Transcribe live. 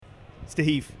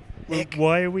Steve,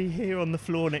 why are we here on the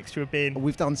floor next to a bin?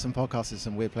 We've done some podcasts in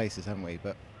some weird places, haven't we?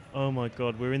 But oh my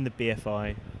God, we're in the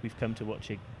BFI. We've come to watch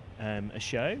a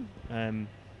show. Adam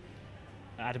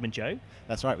and Joe.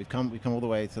 That's right. We've come all the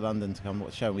way to London to come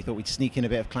watch a show. We thought we'd sneak in a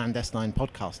bit of clandestine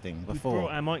podcasting before. We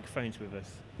brought our microphones with us.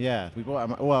 Yeah, we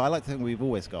brought. Well, I like to think we've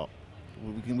always got.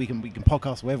 We can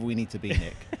podcast wherever we need to be,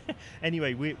 Nick.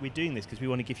 Anyway, we're doing this because we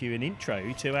want to give you an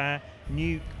intro to our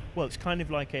new. Well, it's kind of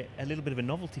like a little bit of a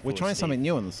novelty. We're trying something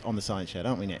new on the Science Shed,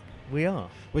 aren't we, Nick? We are.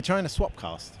 We're trying a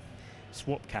swapcast.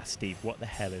 Swapcast, Steve. What the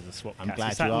hell is a swapcast? I'm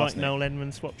glad is that you like asked, Nick. Noel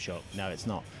Edmonds Swap Shop? No, it's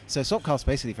not. So swapcast,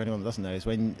 basically, for anyone that doesn't know, is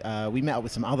when we met up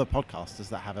with some other podcasters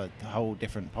that have a whole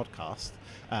different podcast.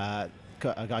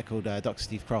 A guy called Dr.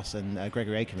 Steve Cross and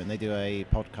Gregory Akerman. They do a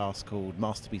podcast called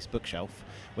Masterpiece Bookshelf,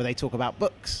 where they talk about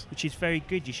books. Which is very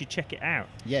good. You should check it out.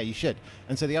 Yeah, you should.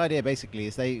 And so the idea basically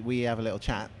is we have a little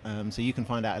chat, so you can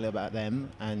find out a little about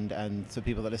them, and so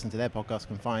people that listen to their podcast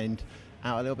can find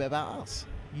out a little bit about us.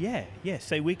 Yeah.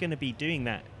 So we're going to be doing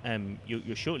that.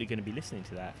 You're shortly going to be listening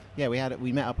to that. Yeah,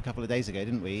 we met up a couple of days ago,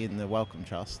 didn't we, in the Wellcome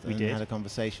Trust? We did. Had a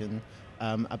conversation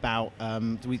about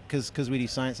because we do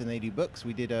science and they do books.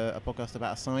 We did a podcast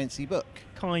about a sciencey book.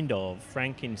 Kind of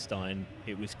Frankenstein.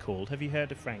 It was called. Have you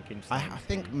heard of Frankenstein? I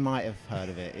think might have heard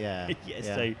of it. Yeah. Yeah.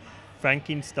 So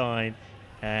Frankenstein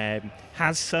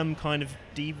has some kind of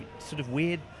sort of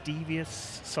weird,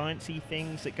 devious, sciencey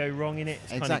things that go wrong in it.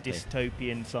 It's exactly. Kind of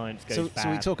dystopian science goes bad.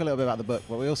 So we talk a little bit about the book,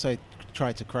 but we also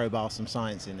tried to crowbar some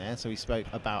science in there. So we spoke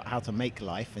about how to make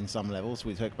life in some levels.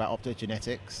 We spoke about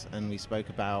optogenetics, and we spoke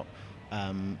about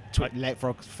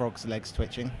frogs' legs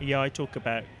twitching. Yeah, I talk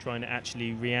about trying to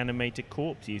actually reanimate a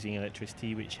corpse using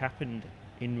electricity, which happened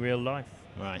in real life.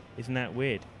 Right. Isn't that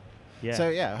weird? Yeah. So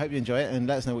I hope you enjoy it and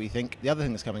let us know what you think. The other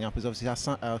thing that's coming up is obviously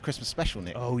our Christmas special,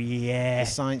 Nick. Oh yeah. The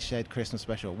Science Shed Christmas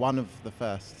special, one of the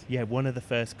first. Yeah, one of the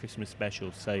first Christmas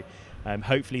specials. So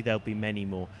hopefully there'll be many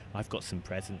more. I've got some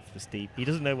presents for Steve. He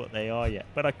doesn't know what they are yet,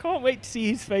 but I can't wait to see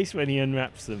his face when he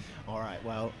unwraps them. All right.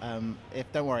 Well,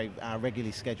 don't worry, our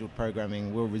regularly scheduled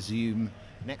programming will resume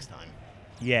next time.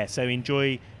 Yeah. So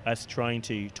enjoy us trying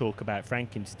to talk about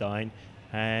Frankenstein,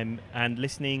 and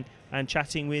listening and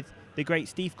chatting with the great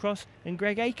Steve Cross and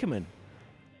Greg Akerman.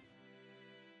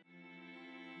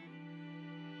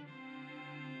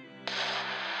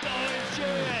 Science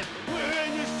Shed! We're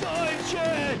in the Science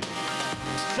Shed!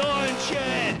 Science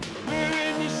Shed! We're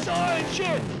in the Science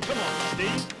Shed! Come on,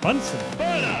 Steve. Bunsen.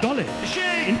 Burner. Dolly.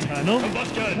 Machine. Internal.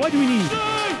 Combustion. Why do we need? Steam.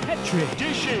 Petri.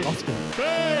 Dishes. Austin.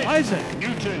 Space. Isaac.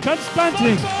 Newton.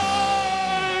 Transplanting.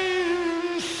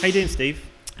 How you doing, Steve?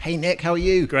 Hey, Nick, how are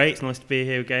you? Great. It's nice to be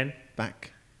here again.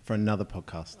 Back for another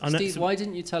podcast. Steve, why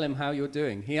didn't you tell him how you're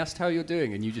doing? He asked how you're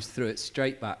doing and you just threw it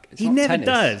straight back. It's he not never tennis.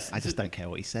 does. I just don't care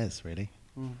what he says, really.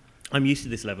 I'm used to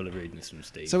this level of rudeness from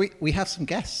Steve. So we have some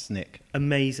guests, Nick.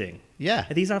 Amazing. Yeah.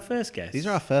 Are these our first guests? These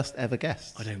are our first ever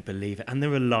guests. I don't believe it. And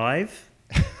they're alive.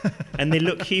 And they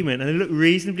look human. And they look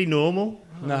reasonably normal.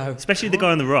 No. Especially the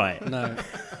guy on the right. No.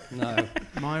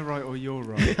 My right or your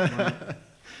right?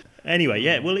 Anyway,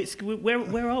 yeah. Well,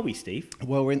 where are we, Steve?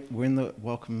 Well, we're in the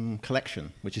Wellcome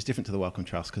Collection, which is different to the Wellcome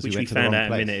Trust because we went to the found wrong out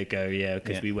place. a minute ago. Yeah,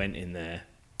 because we went in there.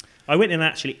 I went and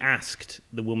actually asked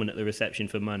the woman at the reception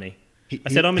for money. I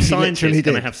said, I'm a scientist,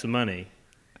 can I have some money?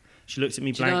 She looked at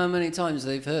me Do you know blank. how many times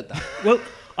they've heard that? Well,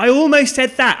 I almost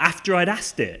said that after I'd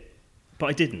asked it, but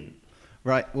I didn't.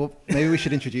 Right, well, maybe we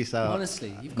should introduce our...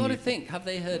 Honestly, you've got to think, have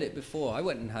they heard it before? I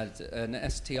went and had an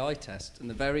STI test, and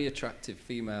the very attractive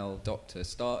female doctor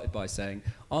started by saying,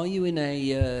 are you in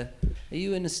a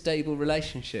stable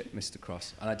relationship, Mr.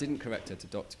 Cross? And I didn't correct her to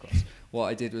Dr. Cross. What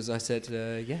I did was I said,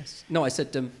 yes. No, I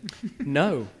said,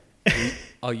 no.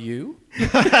 Are you?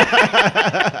 Apparently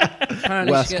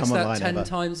Worst she gets come that online 10 ever.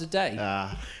 times a day.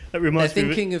 That They're reminds me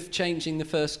thinking of changing the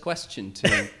first question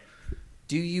to,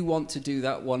 do you want to do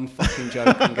that one fucking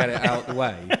joke and get it out the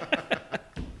way?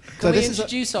 Can we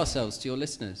introduce ourselves to your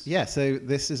listeners? Yeah, so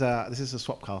this is a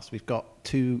swapcast. We've got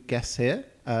two guests here,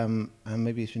 and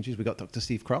maybe you should introduce. We've got Dr.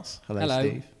 Steve Cross. Hello.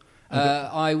 Steve.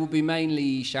 I will be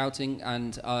mainly shouting,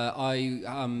 and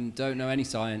I don't know any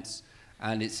science,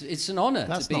 and it's an honour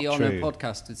to be on a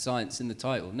podcast with science in the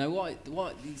title. No,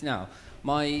 what now?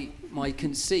 My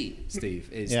conceit,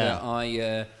 Steve, is that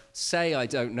I say I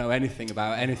don't know anything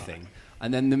about anything,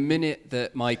 and then the minute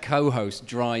that my co-host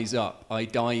dries up, I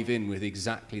dive in with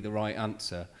exactly the right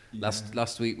answer. Yeah.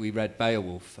 Last week we read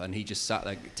Beowulf, and he just sat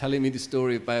there telling me the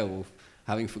story of Beowulf,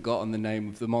 having forgotten the name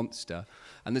of the monster.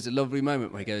 And there's a lovely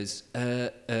moment where he goes,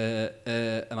 and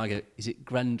I go, is it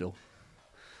Grendel?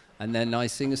 And then I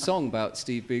sing a song about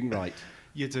Steve being right.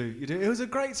 You do. It was a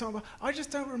great song, but I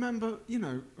just don't remember,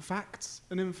 facts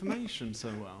and information so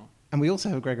well. And we also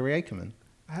have Gregory Akerman.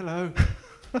 Hello.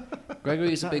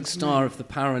 Gregory is a big star of the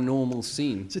paranormal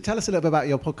scene. So tell us a little bit about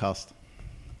your podcast.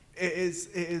 It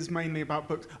is mainly about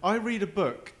books. I read a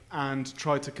book and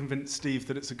try to convince Steve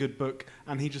that it's a good book,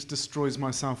 and he just destroys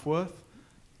my self-worth.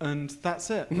 And that's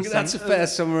it. That's a fair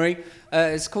summary.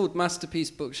 It's called Masterpiece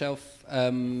Bookshelf.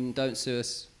 Don't sue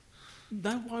us.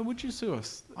 No, why would you sue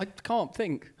us? I can't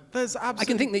think. I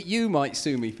can think that you might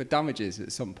sue me for damages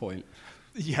at some point.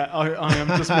 Yeah, I am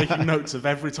just making notes of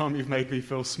every time you've made me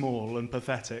feel small and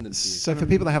pathetic. So for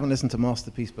people that haven't listened to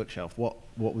Masterpiece Bookshelf, what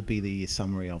would be the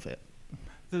summary of it?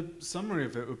 The summary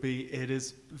of it would be, it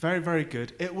is very, very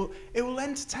good. It will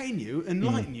entertain you,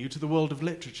 enlighten you to the world of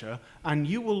literature, and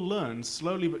you will learn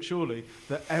slowly but surely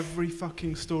that every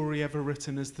fucking story ever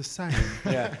written is the same.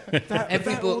 Yeah.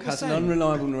 Every book has an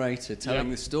unreliable narrator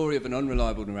telling the story of an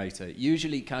unreliable narrator,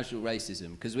 usually casual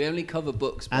racism, because we only cover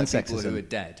books by people who are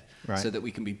dead, so that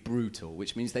we can be brutal,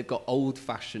 which means they've got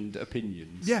old-fashioned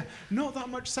opinions. Yeah, not that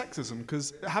much sexism,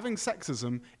 because having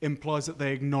sexism implies that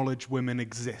they acknowledge women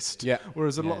exist. Yeah.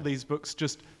 Whereas a lot of these books,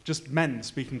 just men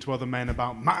speaking to other men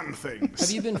about man things.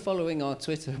 Have you been following our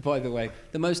Twitter, by the way?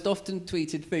 The most often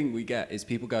tweeted thing we get is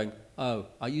people going, "Oh,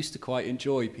 I used to quite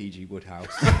enjoy P.G. Wodehouse."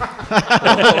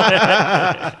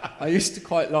 I used to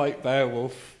quite like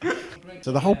Beowulf.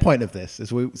 So the whole point of this is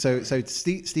so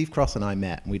Steve Cross and I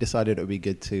met, and we decided it would be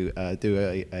good to do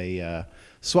a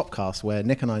swapcast where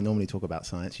Nick and I normally talk about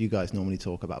science, you guys normally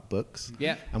talk about books,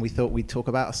 and we thought we'd talk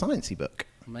about a sciencey book.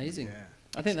 Amazing. Yeah.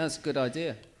 I think that's a good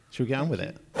idea. Should we get on with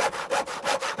it?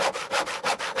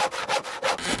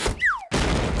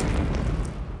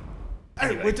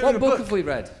 Anyway, we're doing what a book have we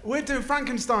read? We're doing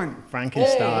Frankenstein.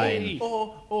 Frankenstein.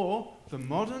 Or The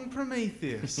Modern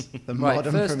Prometheus. The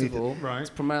Modern First Prometheus.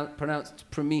 of all, it's pronounced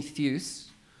Prometheus.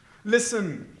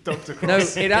 Listen, Dr.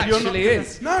 Cross. No, it actually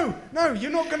is. No,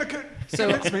 you're not going to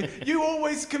convince me. You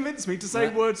always convince me to say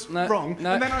words wrong,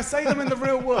 and then I say them in the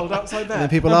real world outside there. And then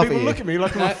people laugh at you. Look at me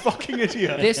like I'm a fucking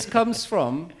idiot. This comes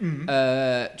from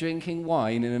drinking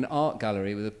wine in an art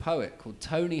gallery with a poet called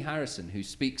Tony Harrison, who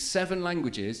speaks 7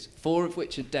 languages, 4 of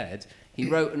which are dead. He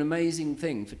wrote an amazing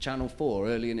thing for Channel 4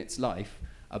 early in its life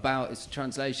about its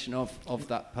translation of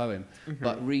that poem,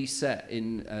 but reset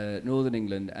in northern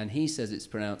England, and he says it's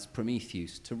pronounced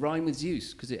Prometheus, to rhyme with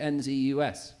Zeus, because it ends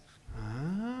EUS.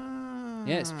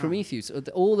 Yeah, it's Prometheus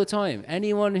all the time.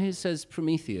 Anyone who says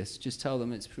Prometheus, just tell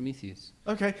them it's Prometheus.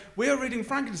 Okay, we are reading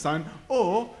Frankenstein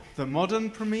or The Modern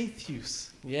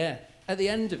Prometheus. Yeah. At the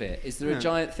end of it, is there a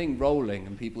giant thing rolling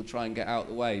and people try and get out of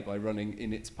the way by running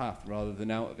in its path rather than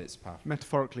out of its path?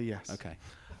 Metaphorically, yes. Okay.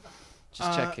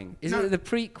 Just checking. Is it the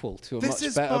prequel to a much better book? This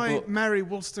is by Mary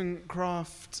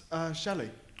Wollstonecraft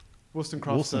Shelley.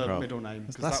 Wollstonecraft's her middle name.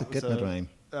 That's a good middle name.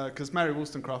 Because Mary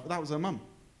Wollstonecraft, that was her mum.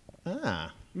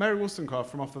 Ah. Mary Wollstonecraft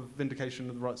from off of Vindication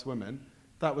of the Rights of Women,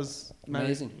 that was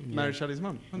Mary Shelley's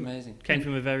mum. Amazing. Came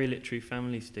from a very literary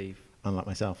family, Steve. Unlike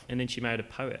myself. And then she married a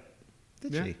poet.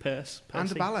 Did she? Percy.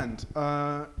 And a ballad.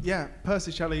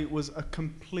 Percy Shelley was a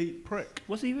complete prick.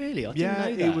 Was he really? I didn't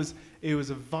know that. He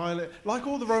was a violent... Like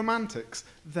all the romantics,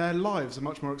 their lives are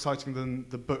much more exciting than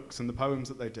the books and the poems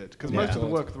that they did. Because most of the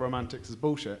work of the romantics is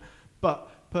bullshit.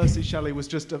 But Percy Shelley was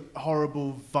just a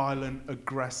horrible, violent,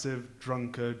 aggressive,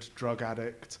 drunkard, drug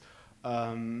addict.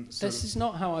 This is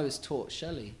not how I was taught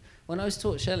Shelley. When I was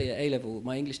taught Shelley at A-level,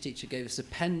 my English teacher gave us a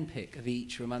pen pick of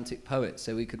each romantic poet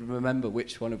so we could remember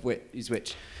which one of which is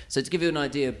which. So to give you an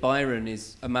idea, Byron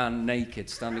is a man naked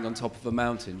standing on top of a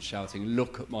mountain shouting,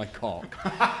 "Look at my cock."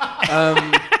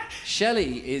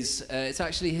 Shelley is, it's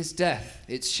actually his death.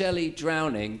 It's Shelley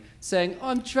drowning, saying,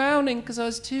 "I'm drowning because I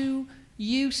was too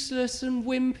useless and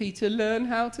wimpy to learn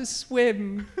how to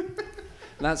swim."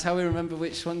 And that's how we remember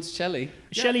which one's Shelley.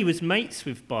 Shelley was mates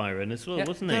with Byron as well,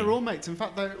 wasn't he? They were all mates. In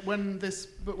fact,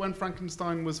 when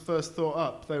Frankenstein was first thought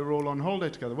up, they were all on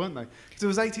holiday together, weren't they? Because it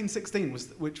was 1816,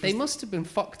 which was... They must have been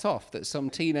fucked off that some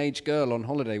teenage girl on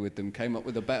holiday with them came up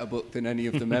with a better book than any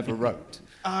of them ever wrote.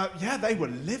 They were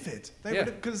livid.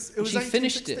 Because it was she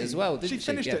finished it as well, didn't she? She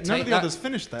finished it. None of the others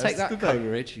finished theirs. Take that,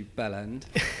 Coleridge, you bellend.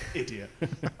 Idiot.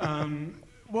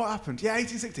 What happened? Yeah,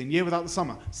 1816, Year Without the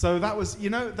Summer. So that was,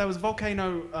 there was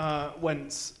Volcano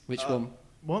Wentz. Which one?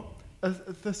 What?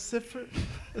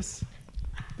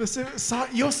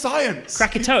 Your science.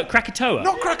 Krakatoa.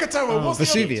 Not Krakatoa. What's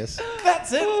Vesuvius.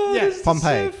 That's it. Yes.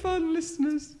 Pompeii. So fun,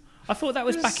 listeners. I thought that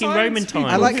was back in Roman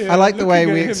times. I like the way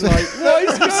we... What is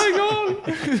going on?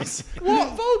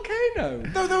 What volcano?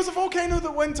 No, there was a volcano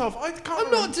that went off.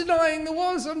 I'm not denying there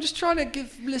was. I'm just trying to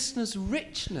give listeners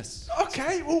richness.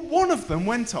 Okay, well, one of them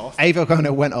went off. A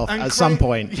volcano went off And at some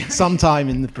point, sometime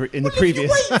in the previous.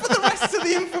 If you wait for the rest of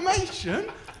the information.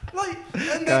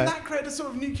 And then that created a sort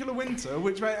of nuclear winter,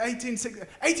 which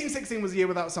 1816 was a year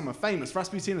without summer. Famous.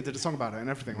 Rasputina did a song about it and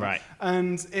everything. Right.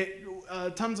 And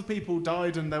tons of people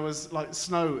died, and there was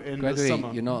snow in Gregory, the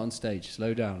summer. you're not on stage.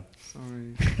 Slow down.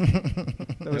 Sorry.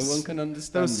 No one can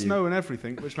understand There was you. snow and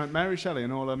everything, which meant Mary Shelley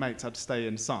and all her mates had to stay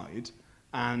inside.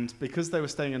 And because they were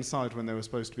staying inside when they were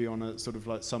supposed to be on a sort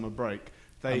of summer break,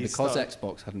 because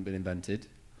Xbox hadn't been invented.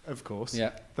 Of course.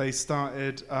 Yeah. They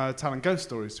started telling ghost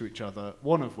stories to each other,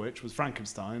 one of which was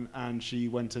Frankenstein, and she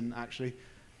went and actually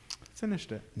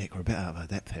finished it. Nick, we're a bit out of our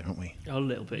depth here, aren't we? Oh, a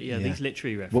little bit, yeah. These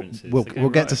literary We'll, references. we'll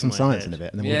get to some science in a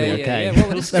bit, and then Yeah, we'll be yeah, okay. yeah.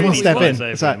 Well, Then we'll step in.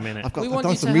 over So, in a minute. I've We want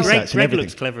done you some to help- research and Greg everything.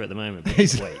 looks clever at the moment. But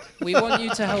He's- wait. We want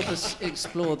you to help us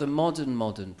explore the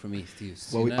modern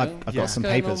Prometheus. Well, you know? I've got some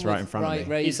What's going papers on right with in front of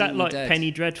me. Raising Is that the like Dead?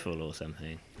 Penny Dreadful or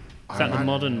something? Is that the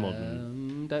modern?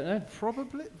 Don't know.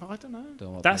 Probably, I don't know. Don't know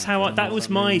what That's Penny how. Dreadful That is. was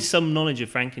my some knowledge of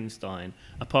Frankenstein,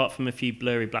 apart from a few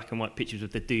blurry black and white pictures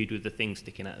of the dude with the thing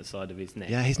sticking out the side of his neck.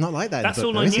 Yeah, he's not like that. That's in the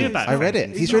book, all I though, is knew he? about I read it.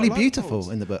 He's He's not really like beautiful Paul's.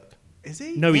 in the book. Is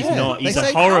he? No, he's Yeah. not. They He's a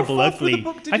say- horrible, How far through the ugly.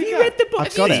 book did Have you you get? read the book?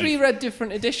 I've got You it. three read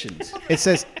different editions. It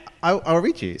says, I'll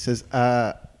read you. It says,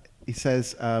 he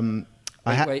says,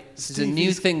 Wait, this is a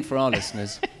new thing for our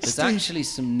listeners. There's actually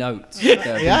some notes that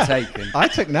have yeah, been taken. I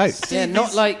took notes. Yeah,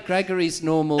 not like Gregory's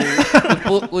normal. The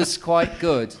book was quite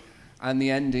good, and the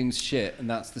ending's shit, and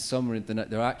that's the summary of the note.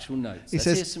 There are actual notes. Let's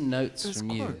says- hear some notes There's from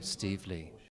you, quotes. Steve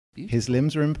Lee. His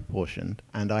limbs were proportioned,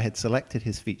 and I had selected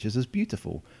his features as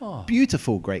beautiful. Oh.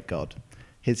 Beautiful, great God.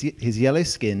 His yellow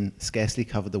skin scarcely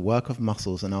covered the work of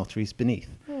muscles and arteries beneath.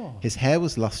 Oh. His hair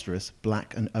was lustrous,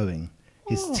 black and owing.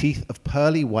 His teeth of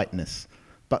pearly whiteness.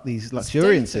 But these Data from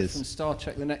luxuriances... Star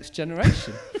Trek: The Next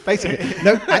Generation. Basically,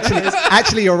 no,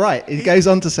 actually, you're right. It goes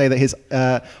on to say that his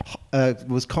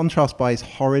was contrasted by his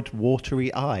horrid,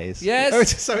 watery eyes. Yes. Oh,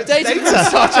 so it's Data from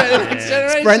Star Trek: The Next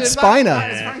Generation. Brent Spiner.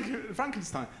 That is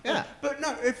Frankenstein. Yeah. But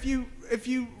no, if you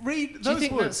read Do you those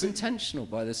think words, that's intentional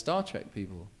by the Star Trek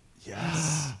people?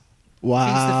 yes. Wow,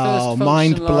 He's the first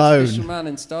mind functional artificial blown. man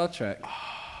in Star Trek.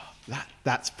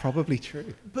 That's probably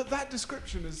true. But that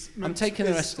description is. I'm taking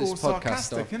the rest of this all podcast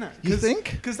sarcastic, off. isn't it? You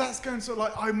think? Because that's going sort of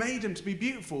like I made him to be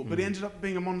beautiful, but he ended up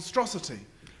being a monstrosity.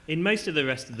 In most of the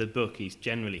rest of the book, he's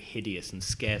generally hideous and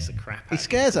scares the crap out He of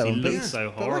scares you. at He him. looks so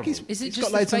But horrible. like Is it he's just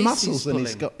got the loads of face muscles he's and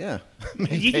he's pulling? got yeah.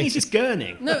 Do you think he's just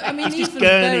gurning? No, I mean, He's just even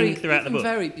gurning throughout the even book.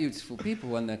 very beautiful people,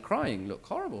 when they're crying, look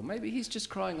horrible. Maybe he's just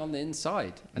crying on the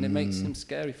inside, and it makes him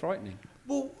scary, frightening.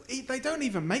 Well, they don't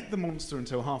even make the monster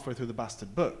until halfway through the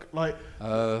bastard book. Like,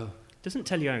 Doesn't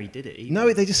tell you how he did it either. No,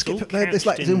 they just It's skip all it. There's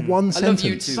like couched in one I sentence.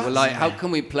 love you two. We're like, how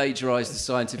can we plagiarise the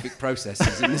scientific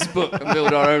processes in this book and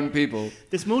build our own people?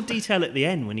 There's more detail at the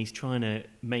end when he's trying to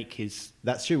make his...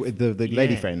 That's true. With the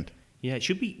lady Yeah. friend. Yeah, it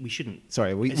should be... We shouldn't...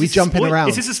 Sorry, we Is this a jumping spoil- around.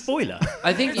 Is this a spoiler?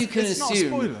 I think you can It's not a assume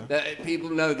spoiler. that people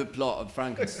know the plot of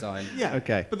Frankenstein. yeah.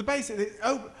 Okay. But the basic.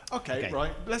 Okay,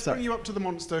 right. Let's Sorry. bring you up to the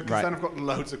monster, because Right. then I've got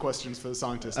loads of questions for the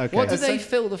scientists. Okay. What do Okay. they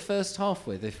fill the first half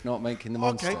with, if not making the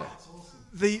monster? Okay.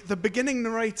 The beginning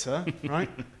narrator, right,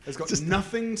 has got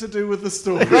nothing to do with the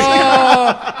story.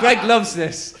 Oh, Greg loves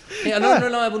this. Yeah, an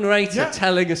unreliable narrator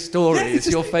telling a story Yeah, is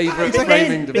it's your just- favourite But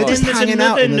framing But they're device. just then there's hanging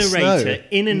out another in the snow. narrator,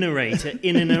 in a narrator,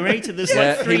 in a narrator. There's Yeah,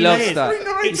 like he 3 loves layers. that. Three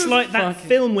narrators. It's like that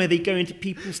film where they go into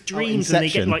people's dreams and they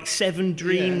get Inception. like 7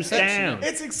 dreams down.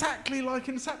 It's exactly like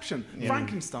Inception.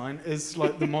 Frankenstein is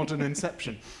like the modern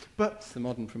Inception. But It's the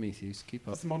modern Prometheus. Keep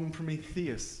up. it's the modern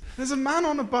Prometheus. There's a man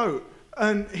on a boat,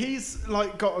 and he's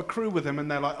like got a crew with him, and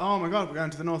they're like, oh my god, we're going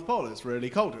to the North Pole, it's really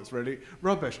cold, it's really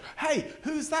rubbish. Hey,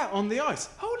 who's that on the ice?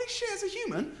 Holy shit, it's a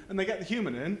human. And they get the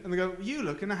human in, and they go, you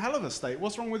look in a hell of a state,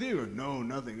 what's wrong with you? No,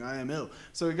 nothing, I am ill.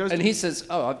 So he goes And to he says,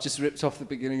 oh, I've just ripped off the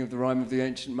beginning of the Rime of the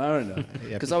Ancient Mariner.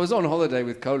 Yeah. Because I was on holiday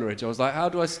with Coleridge. I was like, how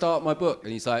do I start my book?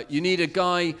 And he's like, you need a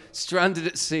guy stranded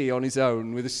at sea on his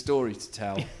own with a story to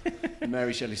tell. And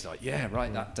Mary Shelley's like, yeah,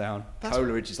 write that down.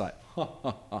 Coleridge is like, ha,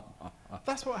 ha, ha, ha.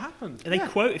 That's what happened. They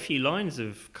quote a few lines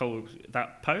of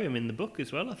that poem in the book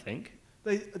as well, I think.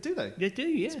 Do they? They do,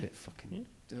 yeah. It's a bit fucking...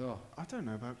 Oh. I don't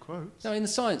know about quotes. No, in the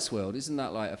science world, isn't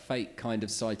that like a fake kind of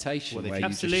citation Well, if where you- you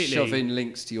just Absolutely. shove in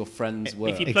links to your friend's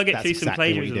work? If you plug it That's through some exactly what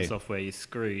you plagiarism do. software, you're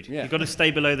screwed. Yeah. You've got to stay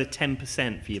below the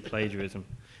 10% for your plagiarism.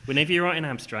 Whenever you write an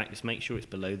abstract, just make sure it's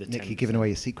below the 10%. Nick, you're giving away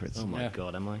your secrets. Oh my Yeah.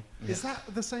 God, am I? Is that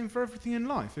the same for everything in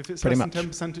life? If it's Pretty less much. than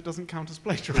 10%, it doesn't count as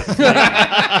plagiarism.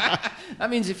 That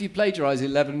means if you plagiarise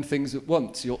 11 things at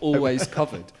once, you're always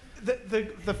covered.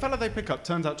 The fella they pick up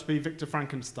turns out to be Victor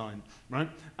Frankenstein, right?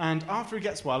 And after he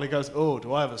gets well, he goes, "Oh,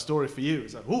 do I have a story for you?"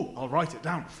 He's like, "Oh, I'll write it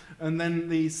down." And then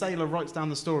the sailor writes down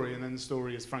the story, and then the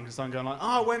story is Frankenstein going like,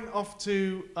 "Oh, I went off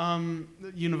to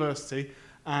university,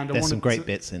 and there's some great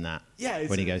bits in that. Yeah,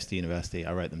 when he goes to university,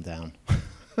 I wrote them down.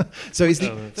 So he's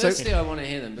Firstly, I want to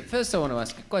hear them, but first I want to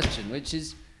ask a question, which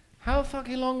is, how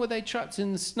fucking long were they trapped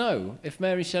in the snow if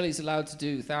Mary Shelley's allowed to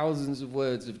do thousands of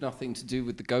words of nothing to do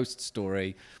with the ghost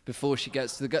story before she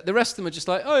gets to the rest of them are just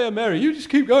like, oh yeah, Mary, you just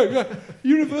keep going. Yeah.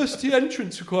 University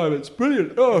entrance requirements,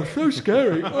 brilliant. Oh, so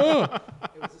scary. Oh.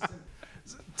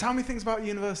 Tell me things about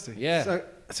university. Yeah.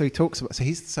 So he talks about.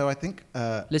 So I think.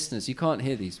 Listeners, you can't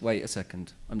hear these. Wait a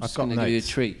second. I'm just I've got going to give you a notes.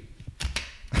 treat.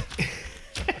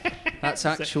 That's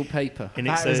actual paper. And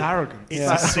that is arrogant.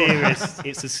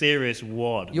 It's a serious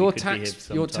wad. Your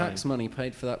tax money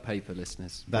paid for that paper,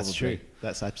 listeners. That's probably. true.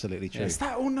 That's absolutely true. Is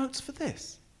that all notes for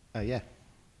this? Yeah.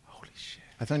 Holy shit.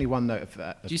 That's only one note of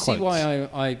that. Do you see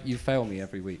why you fail me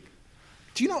every week?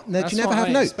 Do you not? Do That's you never what have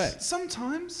I notes? expect.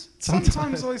 Sometimes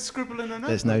Sometimes. I scribble in a note.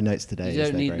 There's no notes today. You is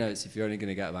don't there, need Greg? notes if you're only going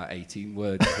to get about 18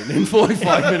 words in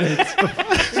 45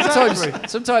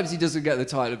 minutes. Sometimes he doesn't get the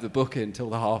title of the book in until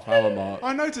the half-hour mark.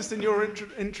 I noticed in your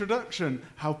introduction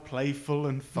how playful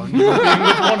and fun you were being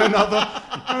with one another.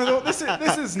 And I thought,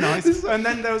 this is nice. And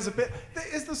then there was a bit...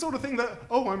 It's the sort of thing that,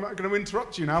 oh, I'm not going to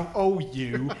interrupt you now. Oh,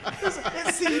 you.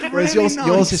 It seemed Whereas really nice.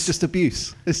 yours is just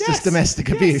abuse. It's just domestic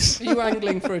abuse. Are you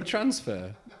angling for a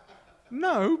transfer?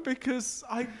 No, because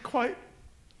I've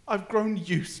grown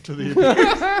used to the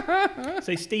abuse.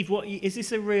 So, Steve, is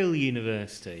this a real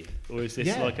university, or is this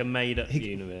Yeah. like a made-up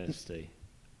university?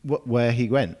 Where he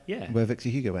went? Yeah. Where Victor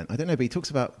Hugo went? I don't know, but he talks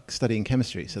about studying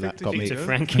chemistry, so that got Victor me.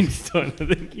 Frankenstein, I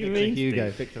think you mean.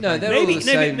 Hugo. No, they're all the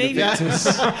same. Maybe.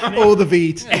 all the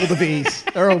V's.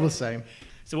 They're all the same.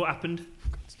 So what happened?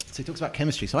 So he talks about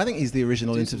chemistry. So I think he's the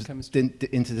original Do some chemistry.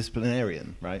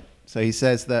 interdisciplinarian, right? So he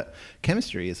says that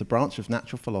chemistry is a branch of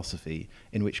natural philosophy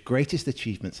in which greatest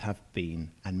achievements have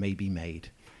been and may be made.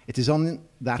 It is on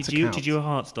that account... Did your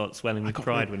heart start swelling with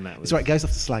pride when that was... It's right, it goes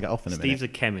off to slag it off in a minute. Steve's a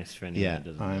chemist for anyone that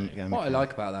doesn't know. What I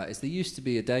like about that is there used to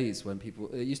be a day when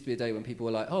people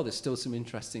were like, oh, there's still some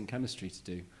interesting chemistry to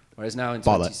do. Whereas now in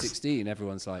 2016,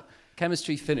 everyone's like,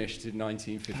 chemistry finished in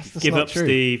 1950. Give up,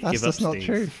 Steve. That's not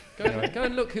true. Go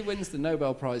and look who wins the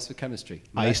Nobel Prize for chemistry.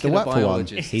 I used to work for one.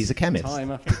 He's a chemist.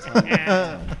 Time after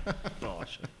time.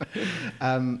 Gosh.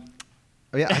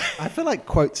 I feel like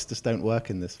quotes just don't work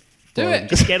in this. Do forum. it.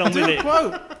 Just get on with it.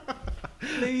 Quote.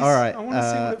 Please. All right, I want to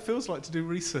see what it feels like to do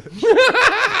research.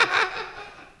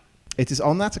 It is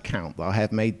on that account that I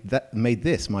have made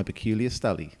this my peculiar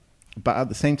study. But at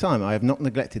the same time, I have not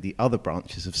neglected the other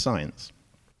branches of science.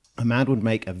 A man would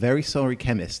make a very sorry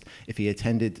chemist if he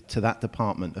attended to that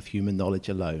department of human knowledge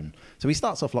alone. So he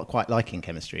starts off quite liking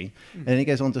chemistry, and then he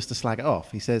goes on just to slag it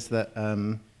off. He says that...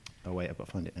 oh, wait, I've got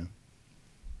to find it now.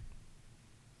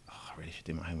 Oh, I really should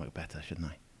do my homework better, shouldn't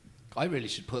I? I really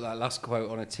should put that last quote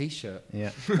on a T-shirt.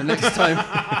 Yeah. And next time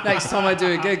I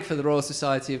do a gig for the Royal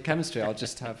Society of Chemistry, I'll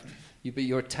just have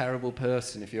you're a terrible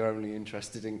person if you're only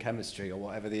interested in chemistry, or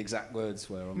whatever the exact words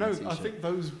were on my T-shirt. I think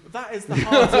that is the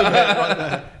heart of it right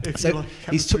there. If you like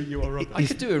chemistry, you are rubbish. I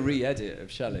could do a re-edit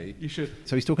of Shelley. You should.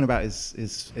 So he's talking about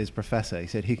his professor. He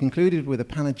said, he concluded with a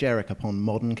panegyric upon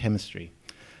modern chemistry,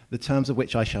 the terms of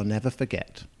which I shall never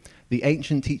forget. The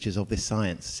ancient teachers of this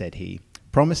science, said he,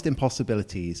 promised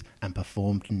impossibilities and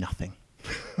performed nothing.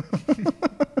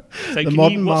 The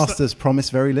modern masters promise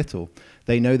very little.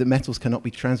 They know that metals cannot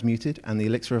be transmuted and the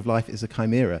elixir of life is a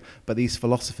chimera, but these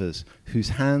philosophers, whose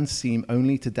hands seem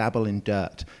only to dabble in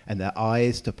dirt and their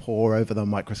eyes to pore over the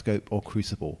microscope or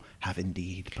crucible, have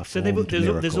indeed performed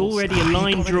miracles. There's already a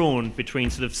line drawn between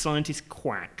sort of scientist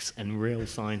quacks and real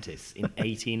scientists in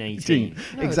 1818.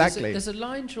 No, exactly. There's a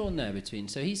line drawn there between...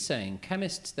 So he's saying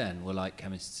chemists then were like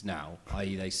chemists now,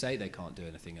 i.e. they say they can't do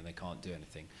anything and they can't do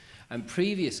anything. And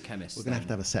previous chemists We're going to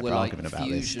have a separate were like argument about this,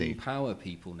 fusion Steve. power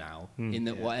people now, in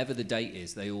that whatever the date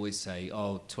is, they always say,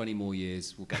 20 more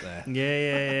years, we'll get there.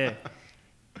 Yeah.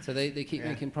 So they keep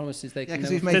making promises they can because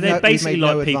never... we've So they're basically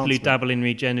no like people who advancement. dabble in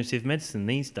regenerative medicine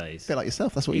these days. A bit like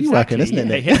yourself. That's what you work in, isn't it,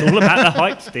 Nick? It's all about the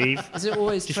hype, Steve. Is it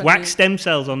always Just 20 whack stem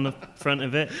cells on the front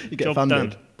of it. You get Job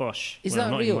funded. done. Bosh. Is Well,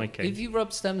 that not real? in my case. If you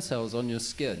rub stem cells on your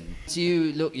skin, do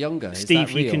you look younger? Steve,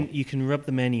 is that real? you can rub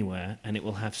them anywhere and it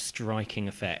will have striking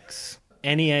effects.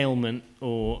 Any ailment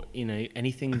or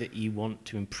anything that you want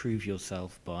to improve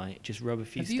yourself by, just rub a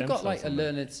few Have stem you cells. got like a on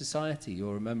there. learned society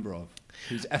you're a member of,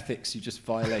 whose ethics you just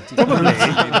violated?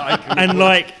 And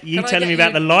like you telling me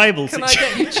about the libel Can situation. I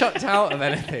get you chucked out of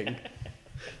anything?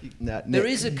 There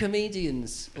is a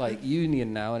comedians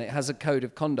union now, and it has a code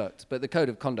of conduct. But the code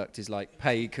of conduct is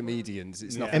pay comedians.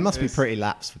 It's not. It must be pretty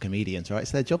lax for comedians, right?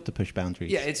 It's their job to push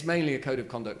boundaries. Yeah, it's mainly a code of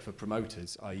conduct for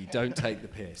promoters, i.e., don't take the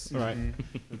piss. Right.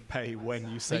 Pay when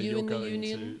you say you're going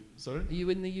to. Sorry. Are you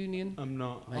in the union? I'm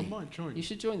not. Mate, I might join. You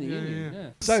should join the union. Yeah.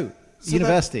 So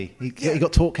university, he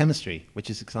got taught chemistry, which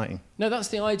is exciting. No, that's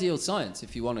the ideal science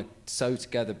if you want to sew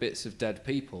together bits of dead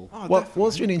people.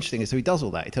 What's really interesting is, so he does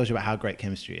all that. He tells you about how great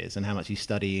chemistry is and how much he's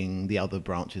studying the other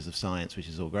branches of science, which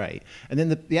is all great. And then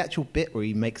the actual bit where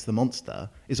he makes the monster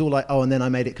is all like, oh, and then I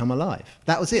made it come alive.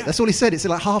 That was it. Yeah. That's all he said. It's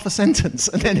like half a sentence.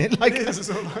 And then it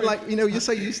you're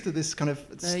so used to this kind of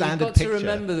standard you've got picture. to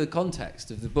remember the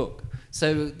context of the book.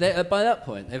 So by that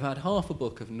point, they've had half a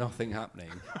book of nothing happening.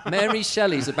 Mary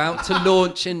Shelley's about to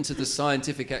launch into the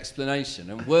scientific explanation,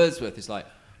 and Wordsworth is like,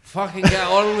 fucking get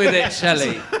on with it,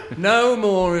 Shelley. No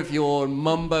more of your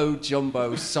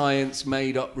mumbo-jumbo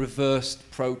science-made-up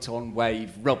reversed proton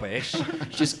wave rubbish.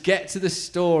 Just get to the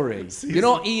story. You're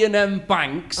not Ian M.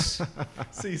 Banks.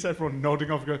 Sees everyone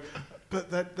nodding off and going, but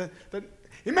that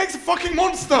it makes a fucking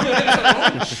monster!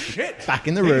 Oh, shit! Back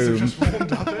in the room. Just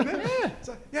warmed up, isn't it?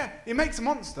 So, it makes a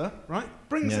monster, right?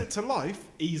 Brings it to life,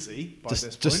 easy by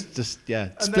this point. Just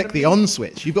flick the on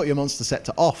switch. You've got your monster set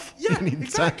to off. Yeah,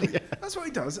 exactly. That's what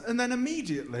he does. And then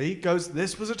immediately goes,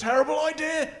 this was a terrible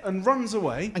idea, and runs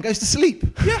away. And goes to sleep.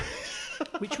 Yeah.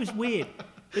 Which was weird.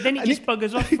 But then he just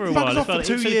buggers off for a while. Buggers off for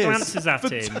 2 years. Glances at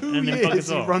him and then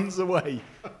buggers off. He runs away.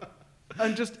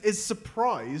 And just is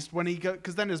surprised when he goes,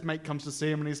 because then his mate comes to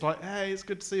see him and he's like, hey, it's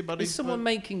good to see you, buddy. Is someone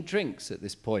making drinks at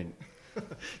this point?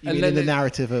 You mean in the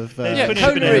narrative of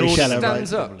Coleridge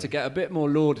stands up to get a bit more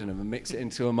laudanum and mix it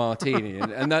into a martini,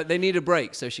 and they need a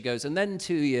break, so she goes, and then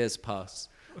 2 years pass,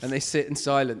 and they sit in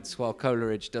silence while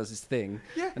Coleridge does his thing,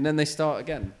 and then they start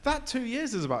again. That 2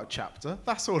 years is about a chapter.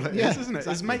 That's all it is, isn't it?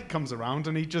 Exactly. His mate comes around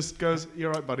and he just goes,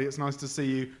 you're right, buddy, it's nice to see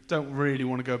you. Don't really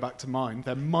want to go back to mine.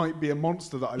 There might be a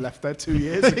monster that I left there 2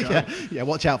 years ago. yeah,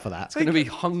 watch out for that. It's going to be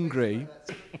hungry.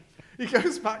 He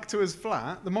goes back to his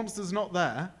flat, the monster's not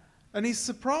there, and he's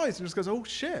surprised and just goes, oh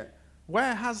shit,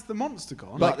 where has the monster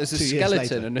gone? But there's a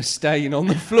skeleton and a stain on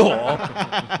the floor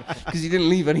because he didn't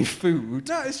leave any food.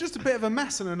 No, it's just a bit of a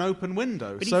mess and an open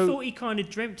window. But he thought he kind of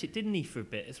dreamt it, didn't he, for a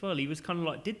bit as well? He was kind of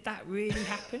like, did that really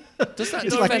happen? Does that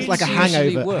it's like a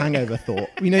hangover thought.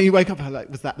 You wake up like,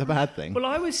 was that the bad thing? Well,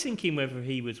 I was thinking whether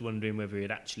he was wondering whether he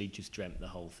had actually just dreamt the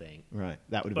whole thing. Right,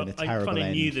 that would have been a terrible I kind of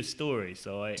end. knew the story,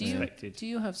 so I expected... Do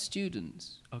you have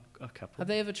students? A couple. Have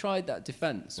they ever tried that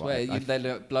defence where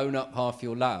they've blown up half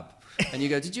your lab? And you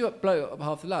go, did you blow up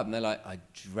half the lab? And they're like, I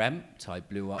dreamt I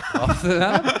blew up half the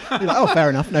lab. You're like, oh, fair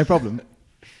enough, no problem.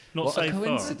 What so a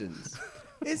coincidence.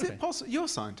 Is it possible? You're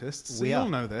scientists, so you'll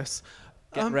know this.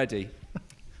 Get ready.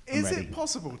 Is it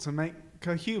possible to make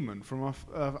a human from off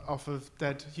of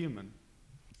dead human?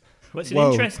 Well, it's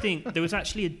interesting... There was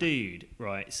actually a dude,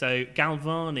 right? So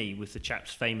Galvani was the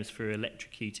chap's famous for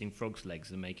electrocuting frogs'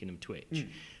 legs and making them twitch.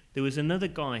 There was another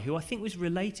guy who I think was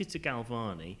related to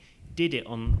Galvani, did it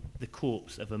on the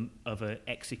corpse of a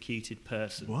executed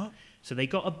person. What? So they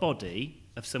got a body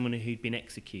of someone who'd been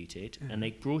executed, and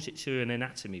they brought it to an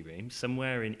anatomy room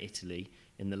somewhere in Italy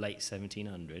in the late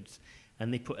 1700s,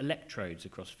 and they put electrodes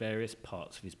across various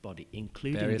parts of his body,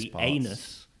 including the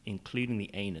anus,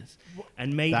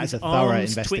 and made his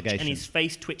arms twitch and his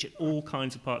face twitch at all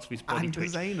kinds of parts of his body. And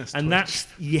his anus and twitch.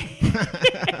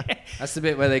 That's the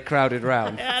bit where they crowded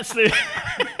round. That's the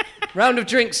round of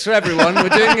drinks for everyone. We're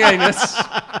doing the anus.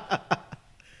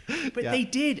 But they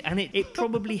did, and it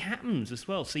probably happens as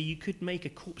well. So you could make a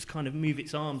corpse kind of move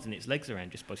its arms and its legs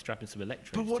around just by strapping some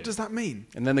electrodes. But what does that mean?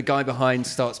 And then the guy behind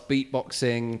starts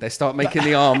beatboxing. They start making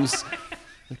the arms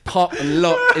pop and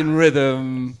lock in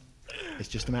rhythm. It's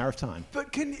just a matter of time.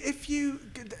 But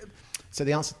So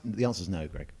the answer's no,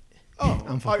 Greg.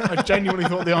 Oh, I genuinely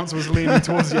thought the answer was leaning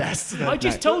towards yes. I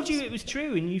just told you it was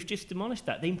true, and you've just demolished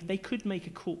that. They could make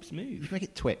a corpse move. You can make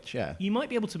it twitch, yeah. You might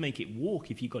be able to make it walk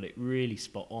if you got it really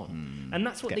spot on. And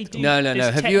that's what they do. No.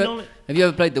 Have you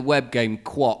ever played the web game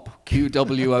QWOP?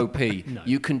 QWOP? No.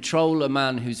 You control a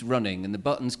man who's running, and the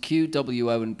buttons Q,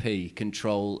 W, O, and P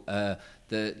control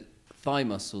the thigh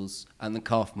muscles and the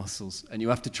calf muscles, and you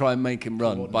have to try and make him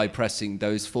run by pressing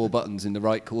those 4 buttons in the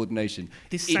right coordination.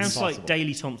 This sounds like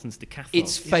Daley Thompson's decathlon.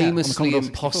 It's famously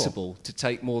impossible to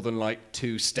take more than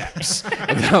 2 steps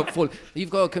without falling. You've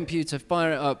got a computer,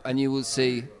 fire it up, and you will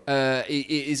see it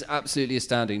is absolutely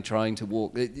astounding trying to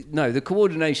walk. No, the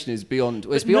coordination is beyond.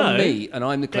 It's beyond me, and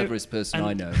I'm the cleverest person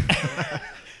I know.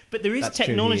 But there is That's true,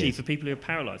 technology he is. for people who are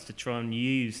paralysed to try and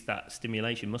use that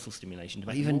stimulation, muscle stimulation, to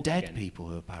make them Even walk dead again. people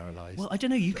who are paralysed. Well, I don't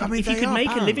know. You could, I mean, if you they could are make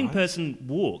a living paralysed. person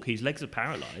walk whose legs are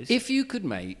paralysed. If you could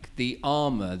make the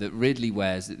armour that Ridley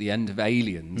wears at the end of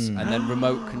Aliens and then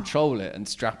remote control it and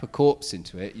strap a corpse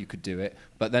into it, you could do it,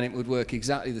 but then it would work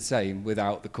exactly the same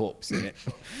without the corpse in it.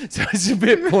 So it's a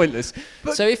bit pointless.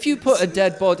 So if you put a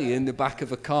dead body in the back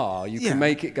of a car, you Yeah. can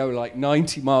make it go like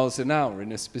 90 miles an hour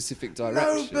in a specific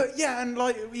direction. No, but yeah, and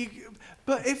like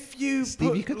but if you Steve,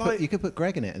 put, you could put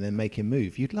Greg in it and then make him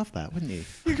move. You'd love that, wouldn't you?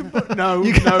 you can put no,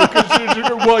 because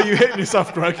why are you hitting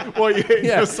yourself, Greg? Why are you hitting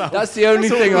Yeah, yourself? that's the only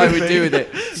That's thing all I it would is. do with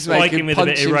it. Just make Spike him him with a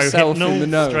punch bit of himself in the rohypnol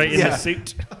nose. straight in Yeah. the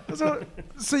suit.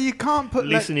 So you can't put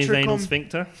Loosen his electric anal on.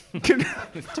 sphincter.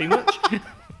 Too much?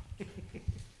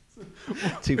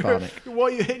 Too far, Nick. Why are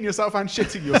you hitting yourself and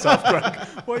shitting yourself,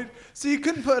 Greg? So you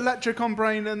couldn't put electric on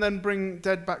brain and then bring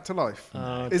dead back to life?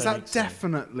 I Is don't that think so.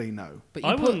 definitely no? But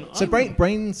I you put, wouldn't. So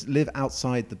brains live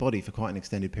outside the body for quite an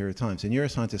extended period of time. So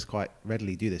neuroscientists quite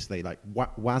readily do this. They like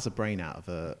waz a brain out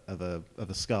of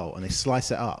a skull and they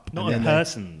slice it up. Not and a then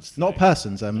person's. Not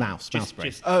persons, a mouse brain.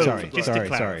 just- Oh, just to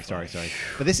clarify. Sorry.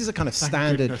 But this is a kind of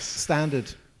standard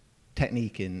goodness.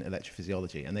 technique in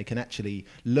electrophysiology, and they can actually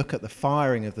look at the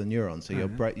firing of the neurons. So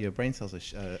your brain cells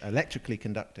are electrically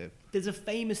conductive. There's a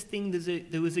famous thing.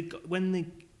 When the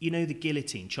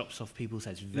guillotine chops off people's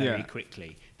heads very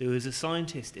quickly. There was a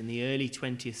scientist in the early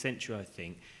 20th century, I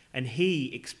think, and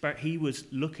he was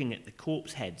looking at the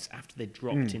corpse heads after they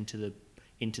dropped into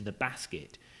the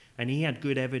basket, and he had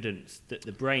good evidence that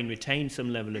the brain retained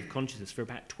some level of consciousness for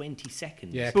about 20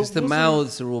 seconds. yeah, because the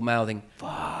mouths are all mouthing,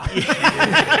 fuck.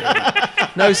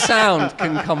 No sound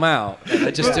can come out. And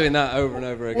they're just doing that over and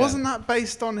over again. Wasn't that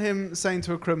based on him saying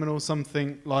to a criminal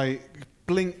something like,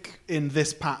 blink in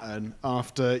this pattern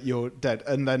after you're dead,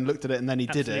 and then looked at it and then he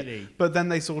did Absolutely. it? But then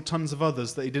they saw tons of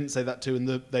others that he didn't say that to, and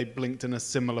they blinked in a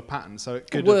similar pattern. So it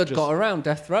the could word have just... got around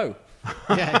death row.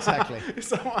 Yeah, exactly. Is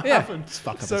that what Yeah. happened?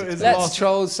 Fuck up So his his Let's last...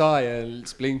 troll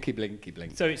science. Blinky, blinky,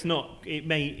 blink. So it's not. It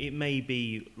may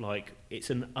be like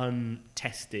it's an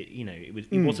untested.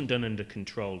 It wasn't done under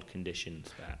controlled conditions,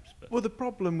 perhaps. But Well, the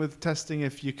problem with testing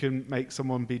if you can make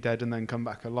someone be dead and then come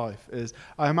back alive is,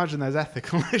 I imagine there's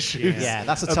ethical issues. Yeah,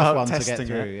 that's a tough about one to get testing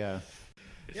through. it. Yeah.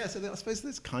 Yeah. So I suppose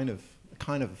there's kind of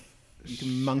you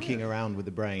can monkeying around with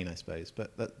the brain, I suppose,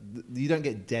 but you don't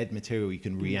get dead material you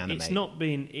can reanimate.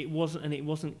 It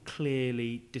wasn't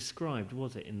clearly described,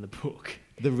 was it, in the book?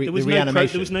 The There was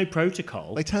reanimation. there was no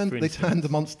protocol. They for turned instance. the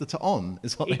monster to on.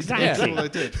 Is what Exactly. That's all they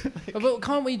did. But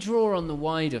can't we draw on the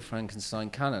wider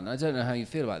Frankenstein canon? I don't know how you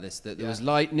feel about this. That there was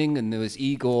lightning and there was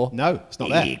Igor. They did. No, it's not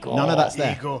there. Igor. None of that's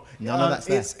there. Igor. None of that's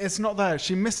there. It's not there.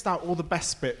 She missed out all the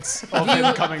best bits of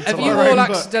him coming to Have you life. all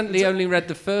But- accidentally only read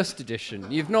the first edition?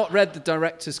 You've not read the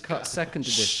director's cut second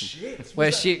edition,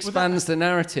 where she expands the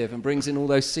narrative and brings in all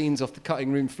those scenes off the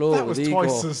cutting room floor That with was Igor.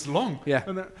 twice as long. Yeah.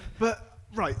 But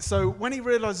right, so when he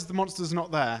realises the monster's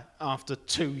not there after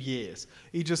 2 years,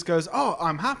 he just goes, "Oh,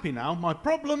 I'm happy now. My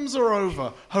problems are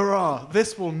over. Hurrah!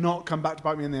 This will not come back to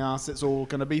bite me in the ass. It's all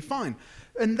going to be fine."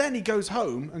 And then he goes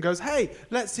home and goes, "Hey,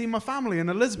 let's see my family and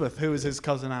Elizabeth, who is his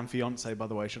cousin and fiance, by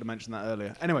the way. Should have mentioned that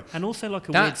earlier. Anyway, And also like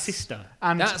a weird That's- sister.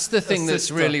 and That's the a thing that's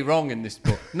sister. really wrong in this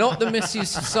book. Not the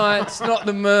misuse of science, not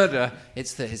the murder.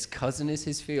 It's that his cousin is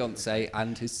his fiance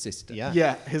and his sister. Yeah.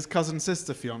 Yeah, his cousin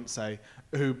sister fiance,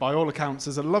 who by all accounts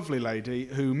is a lovely lady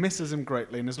who misses him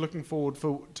greatly and is looking forward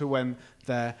to when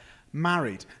they're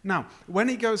married. Now, when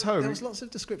he goes home, There was lots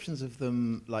of descriptions of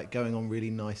them like going on really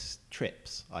nice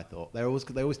trips. I thought they always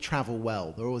travel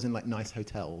well. They're always in like nice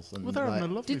hotels. And well, they're having a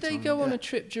like, lovely Did they time. go on a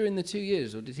trip during the 2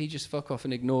 years, or did he just fuck off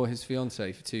and ignore his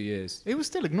fiance for 2 years? He was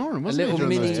still ignoring, A wasn't he? little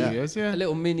during mini, those 2 years, yeah. a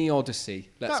little mini odyssey,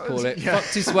 let's That call was- it. yeah.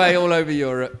 Fucked his way all over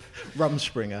Europe.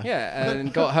 Rumspringa. Yeah,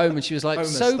 and got home and she was like, Homer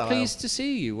 "So style. pleased to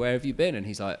see you. Where have you been?" And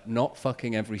he's like, "Not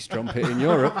fucking every strumpet in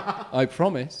Europe, I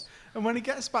promise." And when he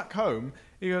gets back home,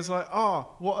 he goes like, "Oh,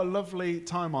 what a lovely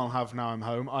time I'll have now I'm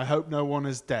home. I hope no one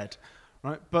is dead."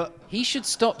 Right? But He should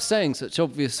stop saying such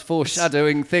obvious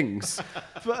foreshadowing things.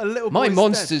 a little My boy's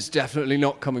monster's definitely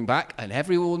not coming back, and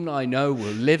everyone I know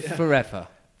will live forever. dead.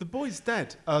 The boy's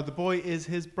dead. The boy is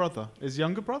his brother. His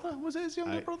younger brother? Was it his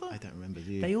younger brother? I don't remember.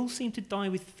 Do you? They all seem to die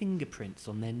with fingerprints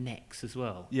on their necks as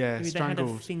well. Yeah, Maybe they had a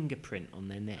strangled. fingerprint on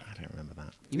their neck. I don't remember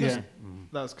that. Yeah.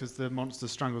 That's because the monster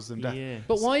strangles them death. Yeah.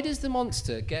 But why does the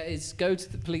monster go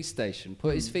to the police station,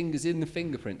 put his fingers in the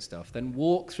fingerprint stuff, then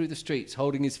walk through the streets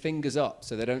holding his fingers up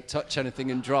so they don't touch anything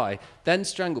and dry, then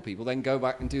strangle people, then go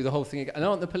back and do the whole thing again? And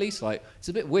aren't the police like, it's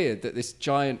a bit weird that this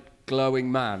giant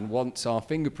glowing man wants our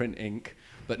fingerprint ink?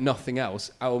 but nothing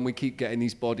else, and we keep getting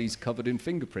these bodies covered in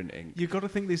fingerprinting. You've got to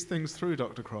think these things through,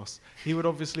 Dr. Cross. He would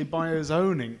obviously buy his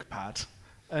own ink pad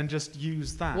and just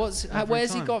use that.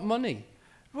 Where's he got money?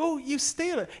 Well, you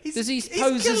steal it. Does he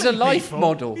pose as a life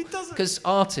model? Because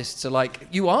artists are like,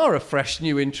 you are a fresh,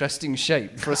 new, interesting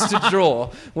shape for us to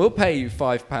draw. We'll pay you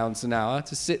 £5 an hour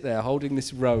to sit there holding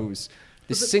this rose,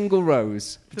 single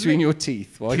rose between your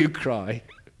teeth while you cry.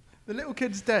 The little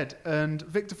kid's dead, and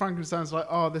Victor Frankenstein's like,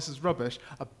 oh, this is rubbish.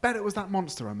 I bet it was that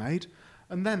monster I made.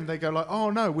 And then they go like, oh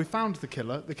no, we found the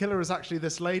killer. The killer is actually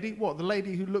this lady. What, the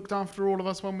lady who looked after all of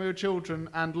us when we were children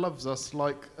and loves us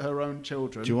like her own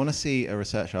children? Do you want to see a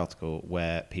research article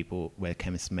where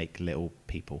chemists make little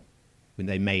people? When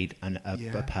they made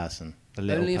a person.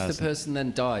 Only if the person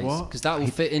then dies, because that will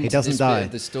fit into this bit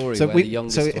of the story where the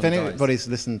youngest one dies. So if anybody's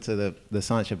listened to the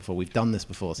science show before, we've done this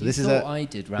before. So this is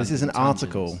an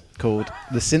article called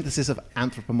 "The Synthesis of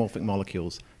Anthropomorphic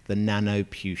Molecules: The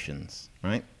Nanoputations."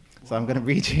 Right. So I'm going to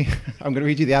read you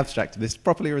the abstract of this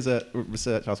properly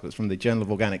research article. It's from the Journal of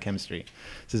Organic Chemistry. It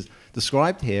says,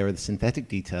 described here are the synthetic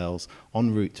details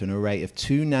en route to an array of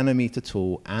 2 nanometer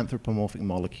tall anthropomorphic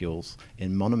molecules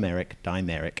in monomeric,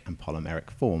 dimeric, and polymeric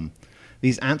form.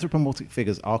 These anthropomorphic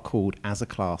figures are called, as a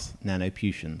class,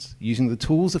 nanoputations. Using the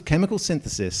tools of chemical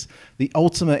synthesis, the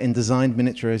ultimate in designed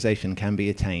miniaturization can be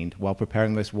attained while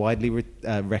preparing most widely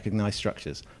recognized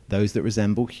structures, those that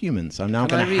resemble humans. So I'm now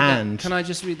going to hand... Can I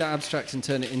just read that abstract and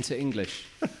turn it into English?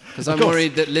 Because I'm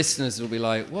worried that listeners will be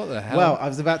like, what the hell? Well, I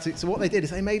was about to... So what they did is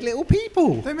they made little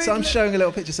people. So I'm showing a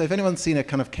little picture. So if anyone's seen a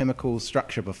kind of chemical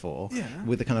structure before,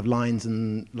 with the kind of lines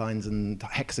and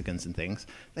hexagons and things,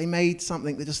 they made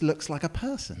something that just looks like a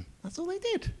person. That's all they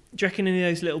did. Do you reckon any of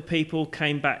those little people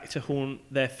came back to haunt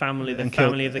their family, the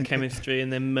family of the chemistry,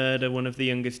 and then murder one of the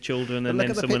youngest children, and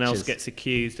then someone else gets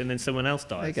accused, and then someone else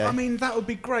dies? I mean, that would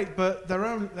be great, but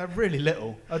they're really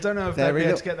little. I don't know if they'd be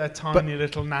able to get their tiny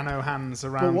little nano hands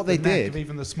around the neck of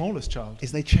even the smallest child.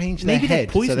 Is they changed their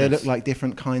head so they look like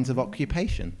different kinds of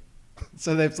occupation.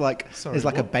 So there's like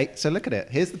a bait. So look at it.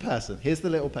 Here's the person. Here's the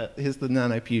here's the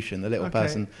nanoputation, the little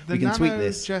person. We can tweak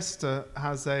this. The nanojester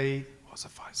has a... What's a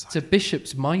 5-sided? It's a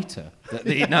bishop's mitre that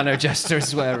the nanojester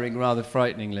is wearing, rather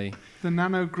frighteningly. The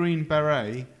nano green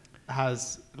beret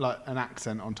has like an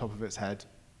accent on top of its head.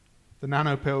 The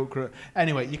nano pill.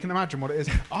 Anyway, you can imagine what it is.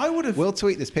 I would have. We'll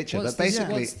tweet this picture, but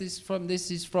basically, what's this from?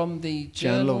 This is from the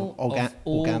Journal of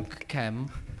Org Chem.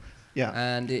 Yeah.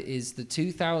 And it is the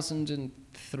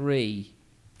 2003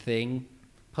 thing,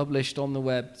 published on the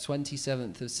web,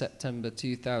 27th of September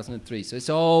 2003. So it's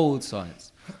old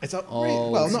science. It's not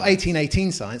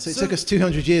 1818 science. So it took us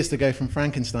 200 years to go from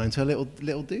Frankenstein to a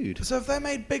little dude. So have they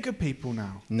made bigger people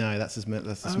now? No, that's as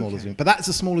small as you. But that's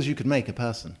as small as you could make a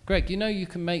person. Greg, you know you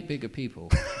can make bigger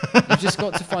people. You've just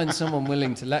got to find someone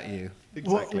willing to let you.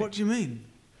 Exactly. What do you mean?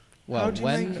 Well,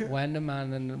 when a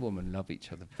man and a woman love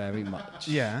each other very much,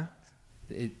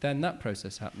 then that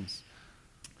process happens.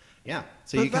 Yeah.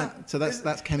 So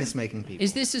that's chemists making people.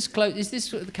 Is this as close? Is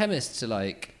this what the chemists are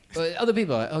like? Other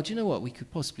people are like, oh, do you know what? We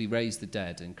could possibly raise the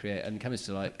dead and create. And chemists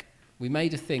are like, we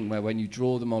made a thing where when you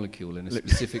draw the molecule in a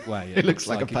specific way, it looks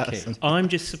like a person. I'm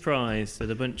just surprised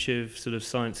that a bunch of sort of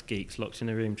science geeks locked in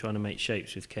a room trying to make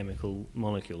shapes with chemical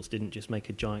molecules didn't just make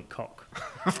a giant cock.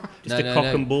 Cock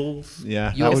and balls.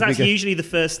 Yeah. That's usually the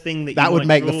first thing that would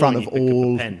make the front of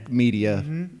all media.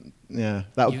 Mm-hmm. Yeah.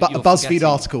 A BuzzFeed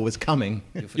article was coming.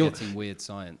 You're forgetting weird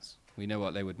science. We know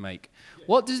what they would make.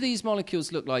 What do these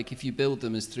molecules look like if you build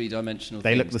them as three-dimensional things?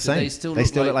 They look the same. They still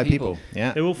look like people.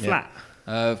 Yeah. They're all flat.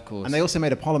 Of course. And they also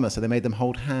made a polymer, so they made them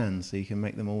hold hands, so you can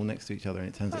make them all next to each other, and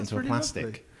it turns it into a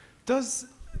plastic. Lovely.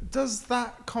 Does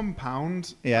that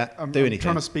compound... do anything. I'm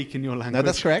trying to speak in your language. No,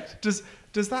 that's correct.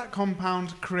 Does that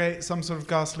compound create some sort of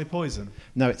ghastly poison?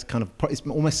 No, it's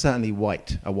almost certainly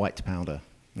a white powder.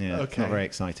 Yeah, It's not very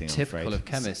exciting. Typical of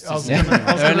chemists. They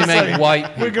only make white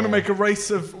people. We're going to make a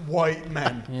race of white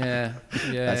men. Yeah.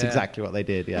 That's exactly what they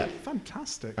did. Yeah.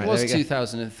 Fantastic. It was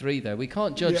 2003, though. We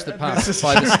can't judge the past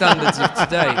by the standards of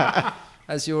today.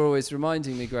 As you're always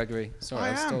reminding me, Gregory.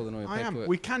 Sorry, I've stolen all your paperwork.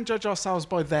 We can judge ourselves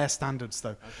by their standards, though.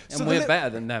 Okay. And we're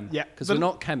better than them. Yeah. Because we're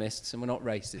not chemists and we're not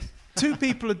racist. 2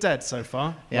 people are dead so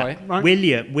far. Yeah. Right?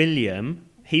 William.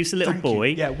 He's a little boy.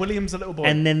 Yeah, William's a little boy.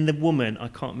 And then the woman, I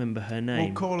can't remember her name.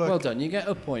 We'll call her... Well done, you get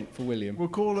a point for William. We'll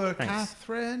call her Thanks.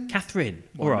 Catherine.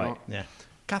 All right. Yeah.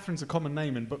 Catherine's a common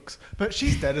name in books. But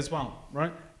she's dead as well,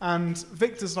 right? And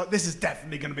Victor's like, this is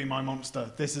definitely going to be my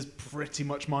monster. This is pretty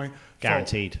much my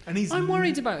Guaranteed. Fault. And I'm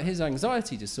worried about his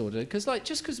anxiety disorder, because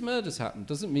just because murder's happened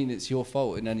doesn't mean it's your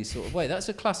fault in any sort of way. That's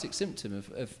a classic symptom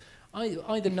of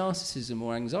either narcissism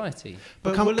or anxiety.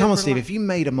 But come on, Steve. If you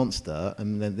made a monster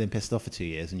and then pissed off for 2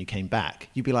 years and you came back,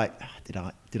 you'd be like, did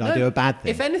I do a bad thing?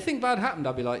 If anything bad happened,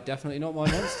 I'd be like, definitely not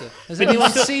my monster. Has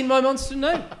anyone seen my monster?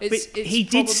 No. He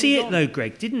did see it though,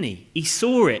 Greg, didn't he? He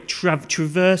saw it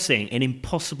traversing an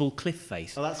impossible cliff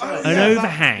face, that's right. an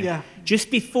overhang.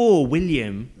 Just before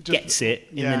William gets it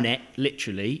in the net,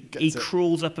 literally, he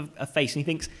crawls up a face and he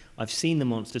thinks, I've seen the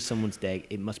monster, someone's dead,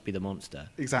 it must be the monster.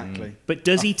 Exactly. But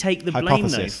does he take the blame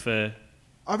though for...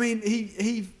 I mean,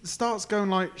 he starts going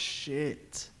like,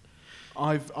 shit,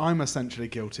 I'm essentially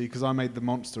guilty because I made the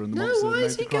monster and the monster why made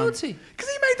is the he crime. Guilty? Because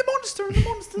he made the monster and the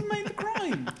monster made the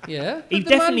crime. Yeah. He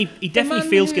definitely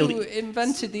feels guilty. The man who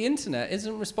invented the internet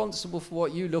isn't responsible for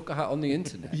what you look at on the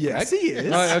internet. Yes, Greg? he is.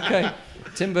 Right, okay.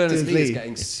 Tim Berners-Lee is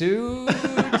getting sued.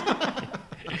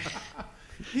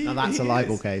 Now that's a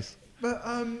libel case. But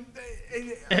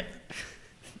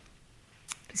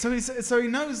so he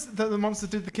knows that the monster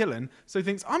did the killing. So he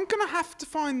thinks, I'm gonna have to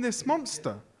find this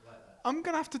monster. I'm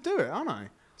gonna have to do it, aren't I?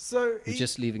 So We're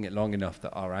just leaving it long enough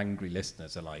that our angry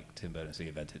listeners are like, Tim Berners-Lee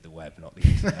invented the web, not the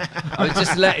internet. I was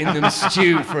just letting them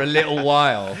stew for a little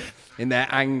while in their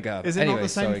anger. Is it anyway, not the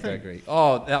same sorry, thing? Gregory.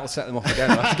 Oh, that'll set them off again.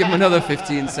 I have to give them another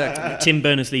 15 seconds. Tim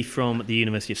Berners-Lee from the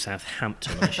University of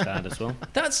Southampton, I should add as well.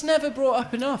 That's never brought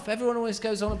up enough. Everyone always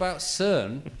goes on about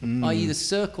CERN, i.e. the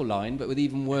Circle Line, but with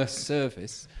even worse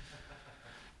service.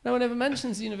 No one ever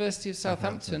mentions the University of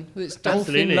Southampton with its dolphin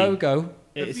Absolutely. logo.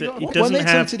 It Weren't doesn't they have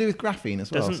something to do with graphene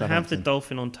as well? doesn't have the Southampton?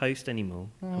 dolphin on toast anymore,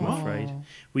 I'm afraid.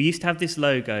 We used to have this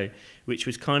logo, which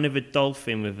was kind of a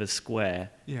dolphin with a square,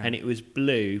 and it was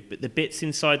blue, but the bits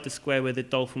inside the square where the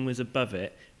dolphin was above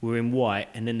it were in white,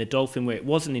 and then the dolphin where it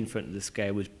wasn't in front of the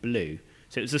square was blue.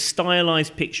 So it was a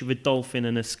stylised picture of a dolphin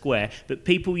and a square, but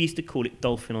people used to call it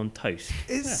dolphin on toast.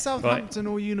 Is Southampton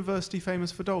or university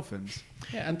famous for dolphins?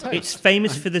 Yeah, and toast. It's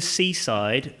famous for the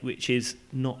seaside, which is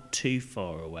not too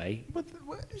far away.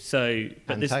 So,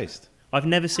 but And toast. I've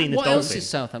never seen a what dolphin. else is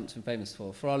Southampton famous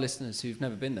for our listeners who've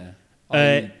never been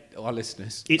there? Our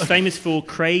listeners. It's famous for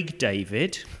Craig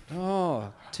David.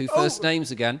 Oh, two first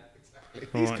names again. He's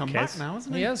Alright, come Kez. back now,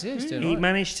 hasn't he? He has, yeah, he's doing He right.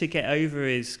 managed to get over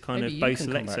his kind Maybe of you Bo can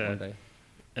come back one Selector day.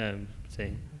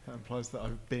 thing. That implies that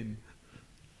I've been.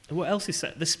 What else is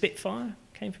that? The Spitfire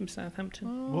came from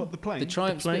Southampton. What, the plane? The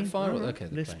Triumph plane? Spitfire? Oh, Okay,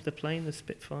 the plane. The plane, the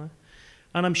Spitfire.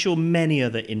 And I'm sure many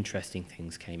other interesting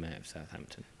things came out of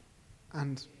Southampton.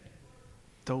 And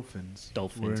dolphins,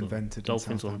 Dolphins were on- invented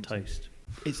dolphins in on Southampton. toast.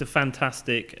 It's a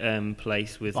fantastic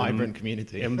place with Vibrant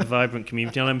community. A vibrant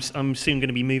community, and I'm soon going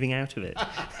to be moving out of it.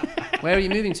 Where are you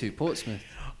moving to? Portsmouth?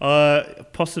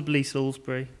 Possibly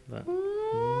Salisbury, but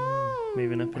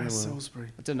moving up in the Where's world. Salisbury?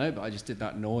 I don't know, but I just did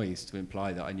that noise to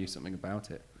imply that I knew something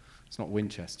about it. It's not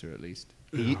Winchester, at least.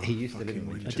 He used to live in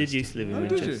I Winchester. did used to live in Oh,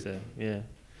 did you? Winchester. Yeah.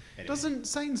 Doesn't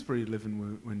Sainsbury live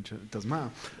in Winchester? Doesn't matter.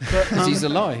 Because he's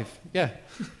alive. Yeah.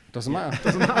 Doesn't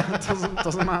matter.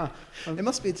 Doesn't matter. It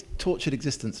must be a tortured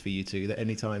existence for you two that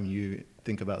any time you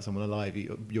think about someone alive,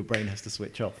 your brain has to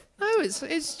switch off. No,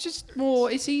 it's just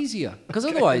more, it's easier. Because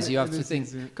otherwise you have It to is think,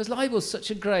 easier. because libel's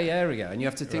such a grey area, and you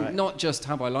have to think Right. not just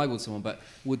have I libelled someone, but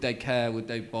would they care, would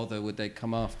they bother, would they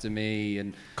come after me?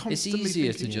 And Constantly it's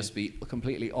easier to thinking. just be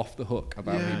completely off the hook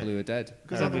about Yeah. people who are dead.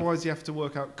 Because otherwise you have to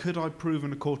work out, could I prove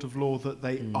in a court of law that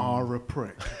they are a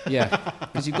prick? Yeah,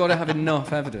 because you've got to have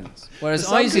enough evidence. Whereas For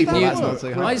some Isaac people, that's Newton, not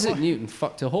so hard. Isaac Newton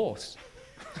fucked a horse.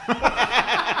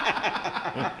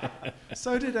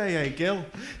 So did A.A. Gill.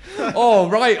 Oh,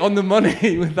 right, on the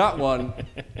money with that one.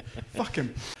 Fuck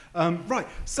him. Right,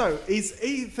 so he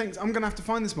thinks, I'm going to have to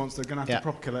find this monster, going to have to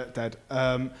prop kill it dead.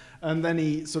 And then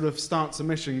he sort of starts a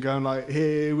mission going like,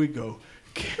 here we go.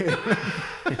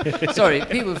 Sorry,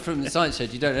 people from the Science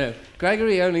Shed, you don't know.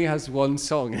 Gregory only has one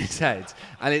song in his head,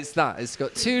 and it's that. It's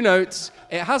got two notes.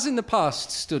 It has in the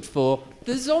past stood for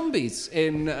the zombies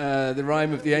in the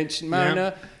Rime of the Ancient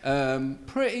Mariner.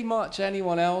 Pretty much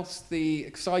anyone else.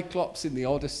 The Cyclops in the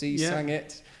Odyssey sang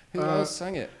it. Who else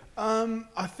sang it?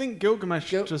 I think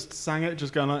Gilgamesh just sang it,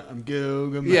 just going like, I'm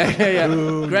Gilgamesh. Yeah.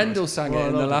 Gilgamesh. Grendel sang it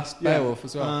in the last Yeah. Beowulf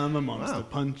as well. I'm a monster,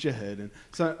 punch your head in.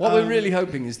 So What we're really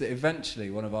hoping is that eventually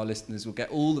one of our listeners will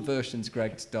get all the versions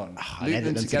Greg's done, loop edit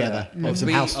them them together, together. and Some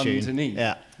beat house tune. underneath.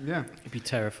 Yeah. Yeah. It'd be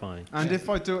terrifying. And if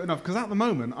I do it enough, because at the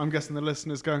moment, I'm guessing the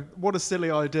listeners going, what a silly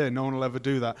idea, no one will ever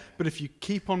do that. But if you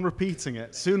keep on repeating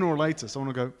it, sooner or later, someone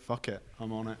will go, fuck it,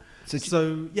 I'm on it. Do He's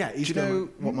you going know like,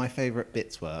 what my favourite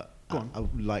bits were? Go on.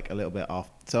 I like a little bit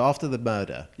after. So after the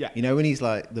murder, Yeah. you know when he's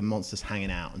like the monster's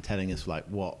hanging out and telling us like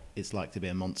what it's like to be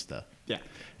a monster. Yeah.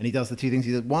 And he does the two things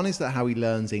he does. One is that how he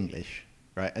learns English,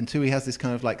 right? And 2, he has this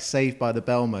kind of like Saved by the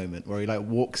Bell moment where he like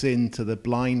walks into the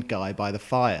blind guy by the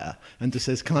fire and just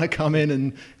says, "Can I come in?"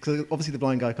 And because obviously the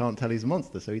blind guy can't tell he's a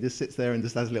monster, so he just sits there and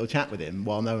just has a little chat with him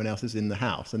while no one else is in the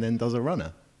house, and then does a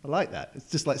runner. I like that. It's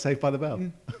just like Saved by the Bell.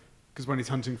 Because when he's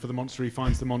hunting for the monster, he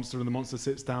finds the monster, and the monster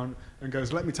sits down and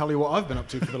goes, "Let me tell you what I've been up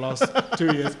to for the last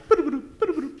 2 years."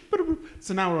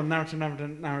 So now we're on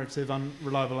narrative,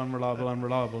 unreliable,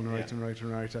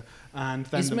 narrator. And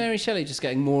then is Mary Shelley just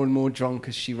getting more and more drunk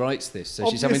as she writes this? So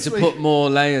she's having to put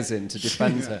more layers in to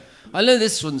defend her. I know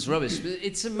this one's rubbish, but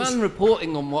it's a man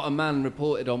reporting on what a man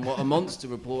reported on, what a monster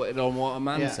reported on, what a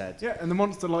man said. Yeah, and the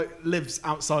monster like lives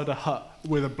outside a hut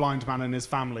with a blind man and his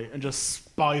family and just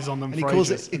spies on them. And for he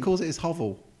calls ages. it his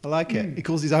hovel. I like it. He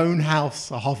calls his own house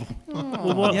a hovel.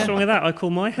 Well, what's wrong with that? I call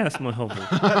my house my hovel.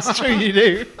 That's true, you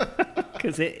do.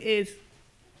 Because it is.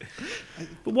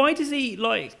 But why does he,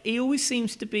 like, he always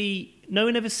seems to be, no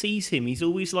one ever sees him. He's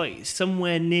always, like,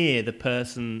 somewhere near the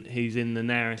person who's in the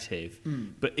narrative,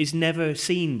 but is never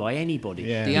seen by anybody.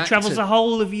 Yeah. He travels the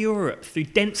whole of Europe through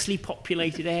densely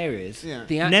populated areas.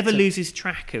 Yeah. Never loses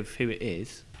track of who it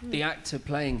is. The actor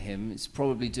playing him is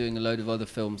probably doing a load of other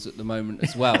films at the moment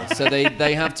as well. So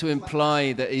they have to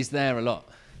imply that he's there a lot.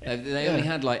 They only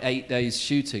had like 8 days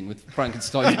shooting with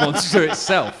Frankenstein's monster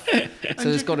itself. So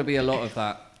there's got to be a lot of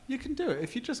that. You can do it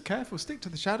if you're just careful. Stick to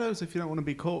the shadows if you don't want to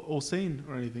be caught or seen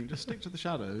or anything. Just stick to the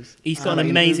shadows. He's got an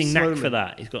amazing knack for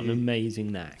that. He's got an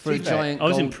amazing knack. For a giant I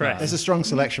was gold impressed. There's a strong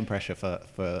selection pressure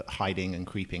for hiding and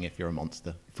creeping if you're a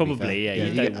monster. Probably, yeah.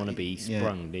 You get- don't want to be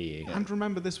sprung, do you? And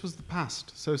remember, this was the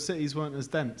past, so cities weren't as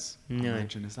dense. No. I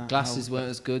imagine, is that Glasses how- weren't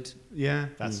as good. Yeah,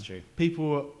 That's true. people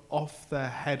were off their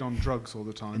head on drugs all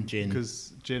the time. And gin.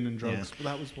 Because gin and drugs,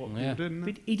 well, that was what people did, didn't But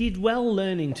it? he did well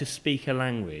learning to speak a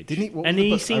language. Didn't he? What was And the he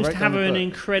book? I seems wrote to down have the an book.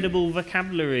 incredible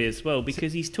vocabulary as well,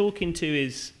 because he's talking to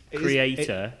his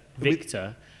creator,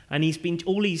 Victor, and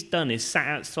all he's done is sat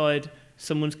outside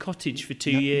someone's cottage for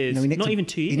 2 years. No, he nicked Not even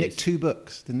 2 years. He nicked 2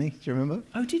 books, didn't he? Do you remember?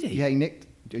 Oh, did he? Yeah, he nicked.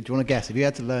 Do you want to guess? If you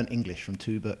had to learn English from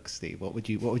 2 books, Steve, what would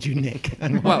you nick?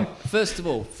 And why? Well, first of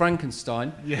all,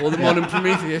 Frankenstein or the modern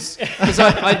Prometheus, because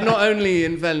I'd not only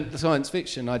invent science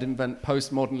fiction, I'd invent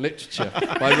postmodern literature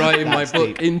by writing my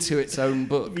book into its own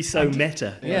book. It'd be so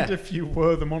meta. Yeah. And if you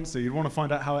were the monster, you'd want to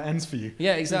find out how it ends for you.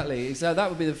 Yeah, exactly. So that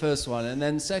would be the first one, and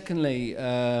then secondly,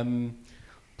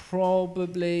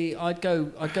 probably I'd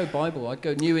go Bible. I'd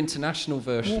go New International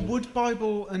Version. Well, would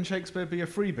Bible and Shakespeare be a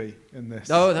freebie in this?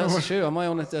 Oh, that's true. Am I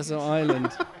on a desert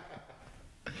island?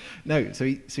 No, so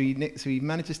he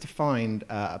manages to find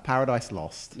a Paradise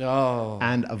Lost Oh,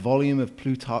 and a volume of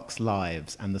Plutarch's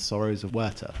Lives and the Sorrows of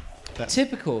Werther.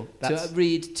 typical to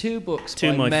read 2 books. Two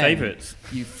by of my men, favourites.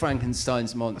 You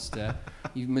Frankenstein's monster.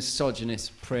 You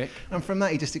misogynist prick. And from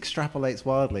that, he just extrapolates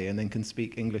wildly and then can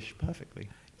speak English perfectly.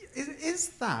 Is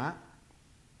that,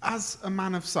 as a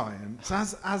man of science,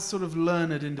 as sort of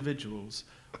learned individuals,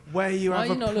 where you Why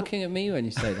have are you not looking at me when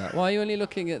you say that? Why are you only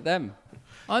looking at them?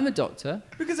 I'm a doctor.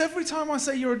 Because every time I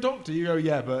say you're a doctor, you go,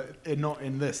 yeah, but not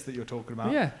in this that you're talking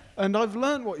about. Yeah. And I've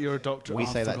learned what you're a doctor. We I've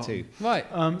say that forgotten. too. Right.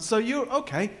 So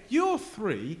you're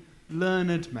 3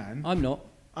 learned men. I'm not.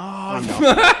 I'm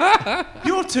not.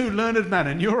 You're 2 learned men,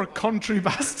 and you're a country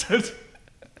bastard.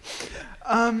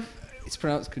 It's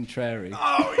pronounced contrary.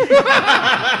 Oh,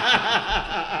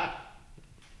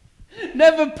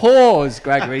 Never pause,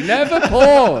 Gregory. Never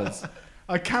pause.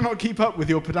 I cannot keep up with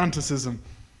your pedanticism.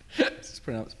 It's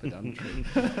pronounced pedantry.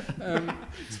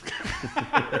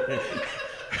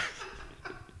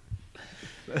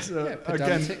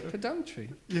 Pedantry.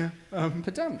 Yeah.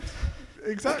 Pedant.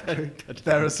 Exactly.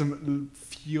 There are some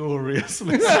furious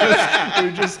listeners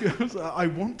who just goes, I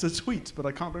want to tweet, but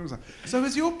I can't bring myself. So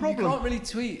is your You problem... can't really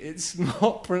tweet. It's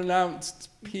not pronounced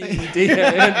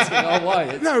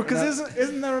P-E-D-A-N-T-R-Y. No, because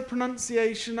isn't there a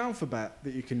pronunciation alphabet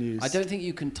that you can use? I don't think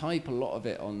you can type a lot of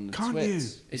it on the Can't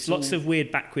twits. you? It's lots of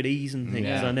weird backward E's and things.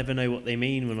 Yeah. I never know what they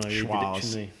mean when I read the Schwaz.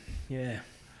 dictionary. Yeah.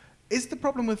 Is the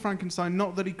problem with Frankenstein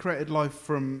not that he created life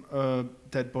from a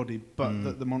dead body, but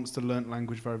that the monster learnt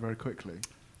language very, very quickly?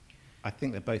 I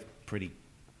think they're both pretty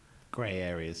grey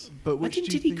areas. But Why which do you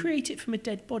did he think- create it from a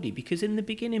dead body? Because in the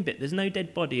beginning bit, there's no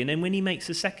dead body, and then when he makes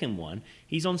the second one,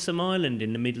 he's on some island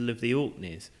in the middle of the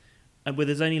Orkneys, and where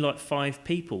there's only like 5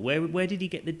 people. Where did he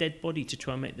get the dead body to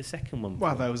try and make the second one?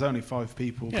 Well, from? there was only 5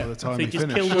 people by the So time he he just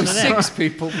finished. killed one of them. 6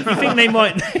 people. You think they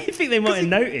might? You think they might have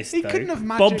noticed? He though? couldn't have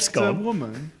Bob's magicked a gone.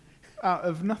 woman out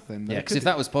of nothing. Yeah, because if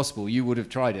that was possible, you would have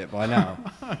tried it by now.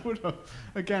 I would have.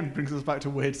 Again, brings us back to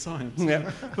weird science.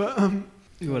 Yeah. But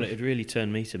Well, it'd really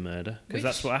turn me to murder, because Which-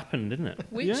 that's what happened, didn't it?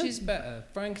 Which Yeah. is better,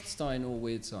 Frankenstein or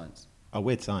Weird Science?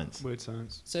 Weird science. Weird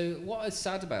science. So what is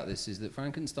sad about this is that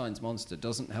Frankenstein's monster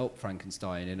doesn't help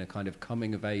Frankenstein in a kind of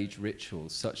coming-of-age ritual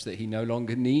such that he no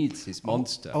longer needs his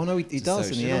monster. Oh no, he does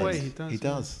in the end. way, he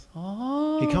does.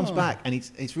 He comes back, and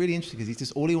it's really interesting because he's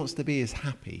just all he wants to be is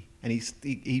happy, and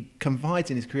he confides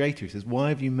in his creator. He says, "Why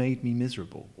have you made me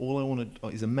miserable? All I want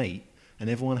is a mate, and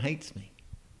everyone hates me."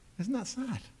 Isn't that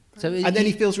sad? So And then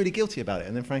he feels really guilty about it,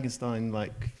 and then Frankenstein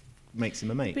makes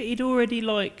him a mate But he'd already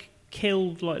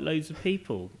killed loads of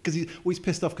people. because he's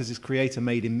pissed off because his creator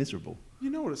made him miserable. You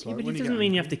know what it's like. But when it you doesn't get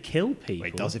mean you angry. have to kill people. Well,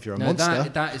 it does if you're a No, monster.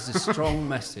 that is a strong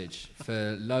message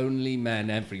for lonely men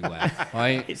everywhere,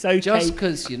 right? It's okay. Just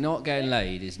because you're not getting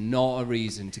laid is not a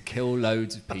reason to kill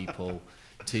loads of people,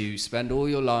 to spend all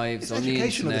your lives It's on the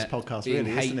educational, this internet podcast, being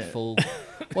really, isn't it? hateful.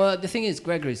 Well, the thing is,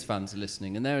 Gregory's fans are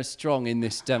listening, and they're strong in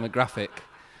this demographic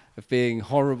of being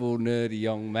horrible, nerdy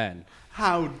young men.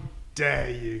 How dare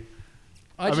you?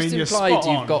 I mean, just you're implied spot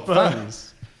you've on, got but-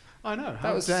 fans. I know. That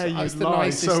How was, dare you that was the lie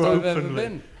nicest so I've ever openly?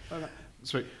 been.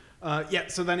 Sweet.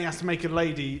 So then he has to make a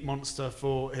lady monster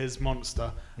for his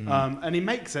monster. And he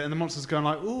makes it, and the monster's going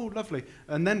like, ooh, lovely.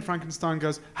 And then Frankenstein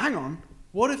goes, hang on,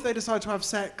 what if they decide to have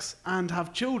sex and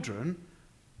have children?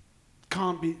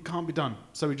 Can't be done.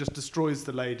 So he just destroys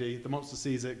the lady. The monster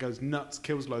sees it, goes nuts,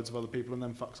 kills loads of other people, and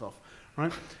then fucks off.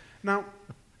 Right? Now,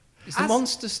 Is the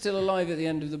monster still alive at the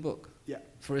end of the book? yeah.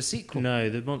 For a sequel? No,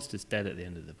 the monster's dead at the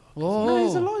end of the book. Whoa, No,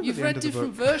 he's alive at you've the read end of the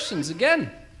different book. versions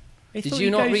again. I Did thought you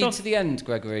he not goes read off- to the end,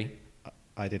 Gregory?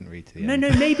 I didn't read to the No, end. no,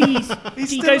 maybe he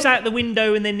still- goes out the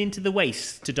window and then into the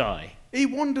waste to die. He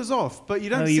wanders off, but you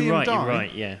don't Oh, see you're him right, die. you're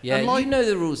right, yeah. Yeah, And like- you know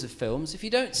the rules of films. If you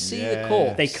don't see the Yeah.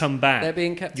 corpse, They come back. They're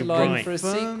being kept You're alive right. for a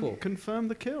sequel. Confirm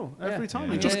the kill Yeah. every time.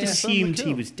 Yeah. He I just Yeah. confirmed the assumed he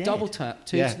kill. was dead. Double tap,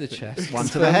 two Yeah. to the chest, One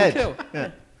to confirm the head. kill.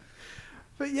 Yeah.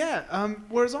 But yeah,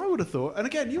 whereas I would have thought, and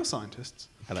again, you're scientists.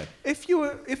 Hello. If you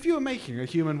were making a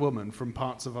human woman from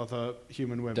parts of other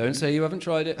human women, Don't say you haven't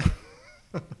tried it.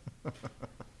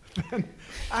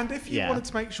 and if you Yeah. wanted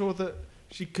to make sure that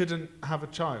she couldn't have a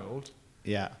child,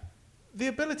 Yeah. the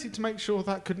ability to make sure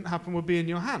that couldn't happen would be in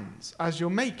your hands as you're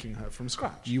making her from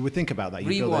scratch. You would think about that. You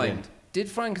build that in. Rewind. Did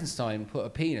Frankenstein put a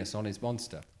penis on his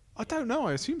monster? I don't know.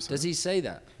 I assume so. Does he say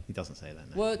that? He doesn't say that.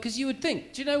 No. Well, because you would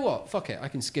think, do you know what? Fuck it, I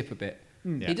can skip a bit.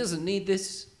 Yeah. He doesn't need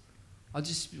this. I'll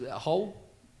just a hole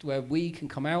where we can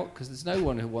come out because there's no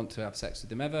one who wants to have sex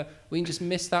with him ever. We can just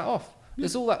miss that off.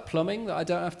 There's all that plumbing that I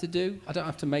don't have to do. I don't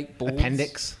have to make balls.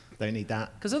 Appendix. Don't need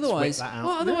that. Because otherwise, Just whip that out.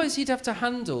 well, otherwise he'd have to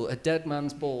handle a dead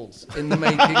man's balls in the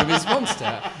making of his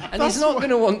monster, and he's not going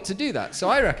to want to do that. So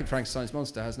I reckon Frankenstein's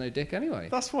monster has no dick anyway.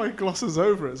 That's why he glosses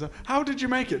over it. So, how did you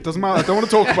make it? Doesn't matter. I don't want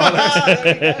to talk about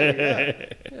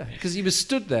it. Because he was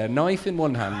stood there, knife in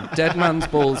one hand, dead man's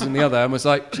balls in the other, and was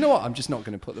like, do you know what? I'm just not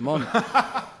going to put them on.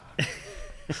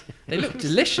 They look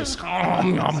delicious.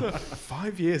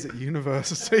 5 years at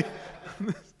university.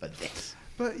 But this.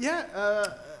 But yeah,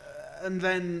 and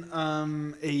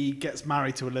then he gets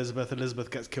married to Elizabeth. Elizabeth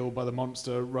gets killed by the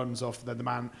monster, runs off.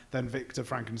 Then Victor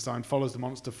Frankenstein follows the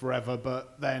monster forever.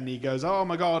 But then he goes, "Oh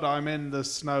my God, I'm in the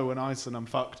snow and ice and I'm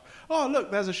fucked." Oh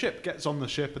look, there's a ship. Gets on the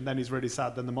ship and then he's really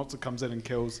sad. Then the monster comes in and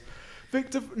kills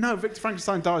Victor. No, Victor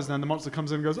Frankenstein dies. And then the monster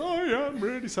comes in and goes, "Oh yeah, I'm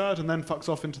really sad," and then fucks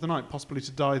off into the night, possibly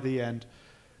to die. The end.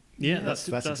 Yeah, That's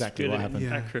exactly good. what happened.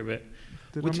 Yeah. Accurate bit.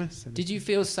 Did I miss anything? Did you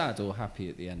feel sad or happy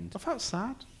at the end? I felt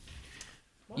sad.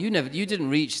 You didn't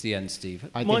reach the end, Steve.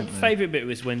 I My didn't know. favourite bit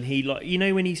was when he,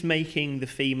 when he's making the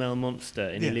female monster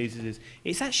and Yeah. he loses his...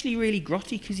 It's actually really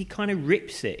grotty because he kind of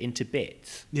rips it into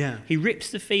bits. Yeah. He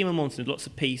rips the female monster into lots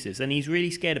of pieces and he's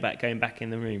really scared about going back in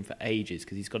the room for ages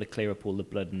because he's got to clear up all the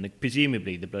blood and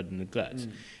presumably the blood and the guts.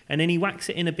 And then he whacks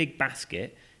it in a big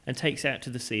basket and takes it out to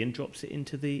the sea and drops it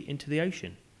into the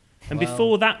ocean. And Wow.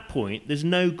 before that point, there's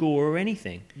no gore or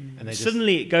anything. And they just-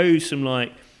 Suddenly it goes from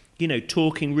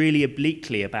talking really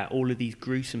obliquely about all of these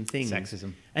gruesome things.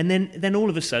 Sexism. And then all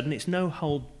of a sudden, it's no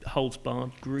holds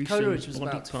barred, gruesome Coleridge was body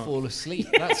about to parts. fall asleep.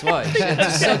 That's why. She had to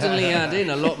suddenly add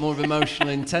in a lot more of emotional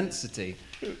intensity.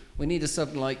 We need a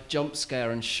sudden jump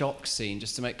scare and shock scene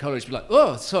just to make Coleridge be like,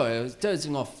 "Oh, sorry, I was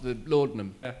dozing off the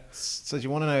laudanum." So do you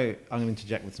want to know? I'm going to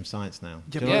interject with some science now.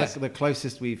 Yeah, Do you know yeah. the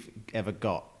closest we've ever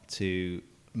got to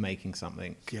making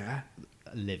something Yeah.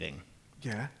 living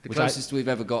Yeah. The Which closest we've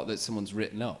ever got that someone's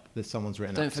written up. that someone's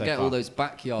written Don't up so forget far? all those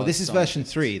backyard. Well, this is science. version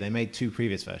 3. They made 2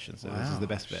 previous versions, so this is the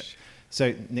best bit.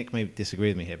 So Nick may disagree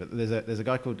with me here, but there's a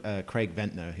guy called Craig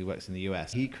Ventnor who works in the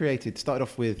US. He started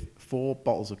off with 4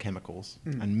 bottles of chemicals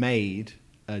and made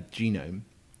a genome,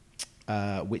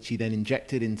 which he then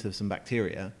injected into some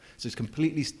bacteria. So it's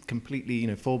completely,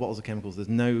 4 bottles of chemicals. There's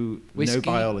no Whiskey,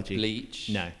 biology. bleach.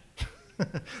 No.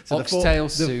 So Oxtail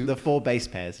soup. The 4 base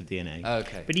pairs of DNA.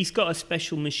 Okay. But he's got a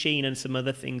special machine and some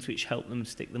other things which help them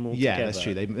stick them all Yeah, together. that's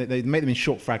true. They make them in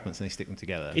short fragments and they stick them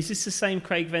together. Is this the same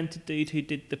Craig Venter dude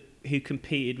who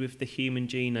competed with the Human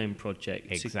Genome Project?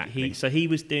 Exactly. So he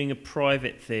was doing a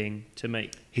private thing to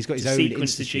make. He's got his to own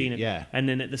sequence the institute, genome, yeah. and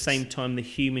then at the same time the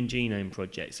Human Genome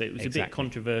Project. So it was a bit Exactly.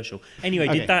 controversial. Anyway,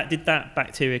 Okay. did that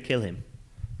bacteria kill him?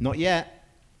 Not yet.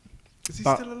 Is he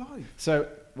But- still alive? So,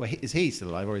 is he still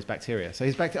alive or is bacteria? So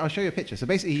his bacteria. I'll show you a picture. So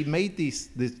basically, he made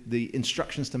the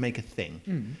instructions to make a thing,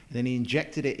 and then he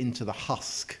injected it into the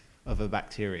husk of a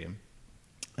bacterium,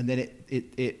 and then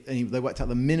they worked out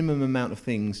the minimum amount of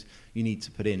things you need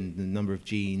to put in, the number of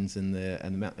genes and the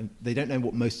amount. And they don't know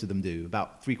what most of them do.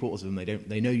 About 3/4 of them,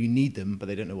 they know you need them, but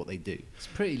they don't know what they do. It's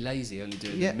pretty lazy, only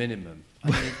doing Yeah. the minimum. I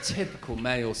mean, a typical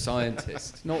male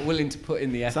scientist, not willing to put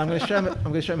in the effort. So I'm going to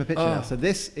show him a picture now. So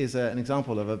this is an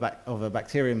example of a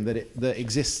bacterium that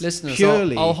exists Listeners,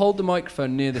 purely. I'll hold the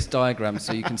microphone near this diagram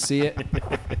so you can see it.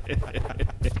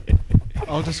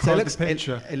 I'll describe looks- the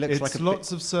picture. it looks it's like a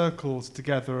lots of circles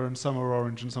together, and some are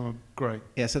orange and some are grey.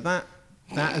 Yeah, so that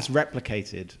is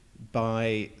replicated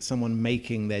by someone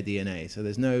making their DNA. So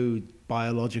there's no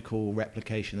biological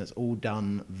replication. That's all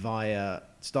done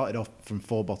started off from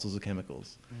 4 bottles of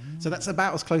chemicals. So that's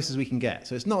about as close as we can get.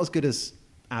 So it's not as good as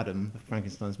Adam,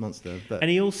 Frankenstein's monster. But And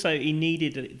he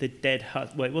needed the dead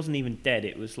husk. Well, it wasn't even dead.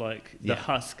 It was like the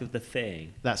husk of the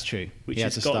thing, that's true. which He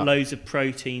had has to got start. loads of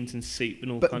proteins and soup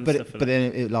and all kinds of stuff. But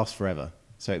then it lasts forever.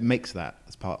 So it makes that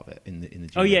as part of it in the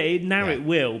genome. Oh yeah, it Yeah.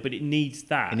 will, but it needs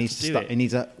that. It needs to do start. It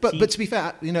needs a. So you- But to be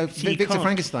fair, so you Victor can't-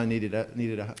 Frankenstein needed a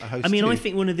host. I mean, too. I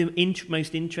think one of the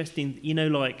most interesting,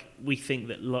 like we think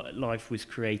that life was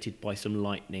created by some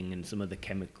lightning and some other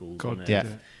chemicals God on Earth.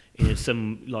 did it.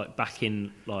 Some like back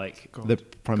in like the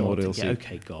primordial God, yeah, soup.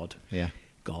 okay, God. Yeah.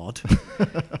 God.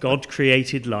 God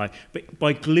created life. But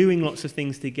by gluing lots of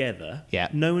things together, Yeah.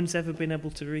 no one's ever been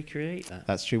able to recreate that.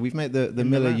 That's true. We've made the the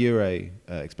Miller lab. Urey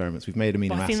experiments. We've made amino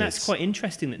But I think acids. that's quite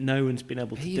interesting that no one's been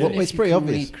able to do Even Well, it. if it's you pretty can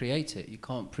obvious. recreate it, you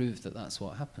can't prove that that's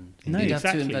what happened. No, You'd exactly.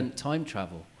 have to invent time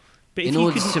travel. But In if you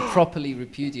order could- to properly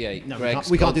repudiate No,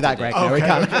 Greg's we can't do that, God did Greg. it. No, we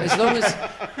can't. As long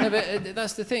as... No, but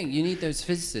that's the thing. You need those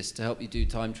physicists to help you do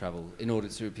time travel in order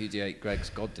to repudiate Greg's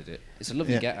God did it. It's a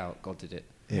lovely Yeah. get out, God did it.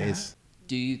 It is.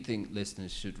 Do you think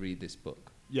listeners should read this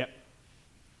book? Yep.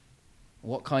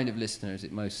 What kind of listener is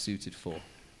it most suited for?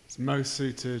 It's most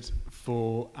suited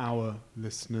for our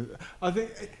listeners. I think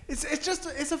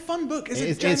it's a fun book. It's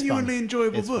a genuinely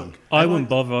enjoyable It's book. fun. I wouldn't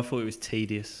bother. I thought it was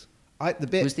tedious. The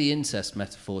bit Was the incest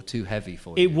metaphor too heavy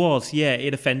for you? It was, yeah.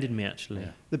 It offended me actually.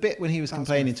 Yeah. The bit when he was That's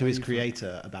complaining my to his favourite.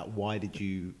 creator about why did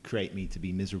you create me to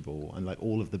be miserable, and like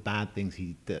all of the bad things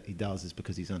that he does is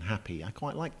because he's unhappy. I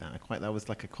quite like that. That was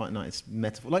like a quite nice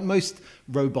metaphor. Like most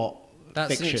robot That's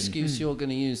fiction. an excuse you're going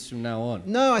to use from now on.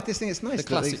 No, I just think it's nice. The that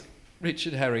classic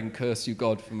Richard Herring, curse you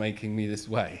God for making me this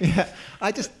way. I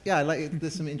like it.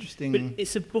 There's some interesting. But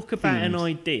it's a book about an themes.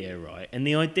 idea, right? And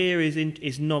the idea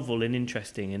is novel and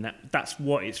interesting, and that's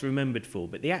what it's remembered for.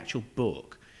 But the actual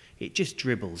book, it just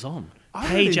dribbles on, I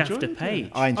page really after enjoyed it. page.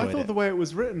 I enjoyed thought it. the way it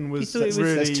was written was thought it was-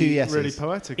 really, That's 2 yeses. really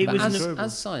poetic. It and was But enjoyable.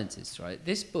 as scientists, right,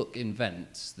 this book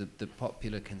invents the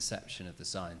popular conception of the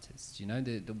scientists. You know,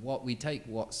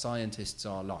 what scientists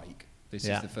are like. This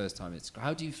Yeah. is the first time it's...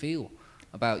 How do you feel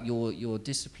about your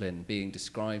discipline being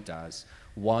described as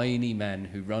whiny men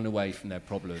who run away from their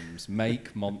problems,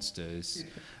 make monsters,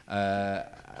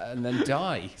 and then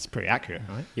die? It's pretty accurate,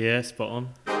 right? Yeah, spot on.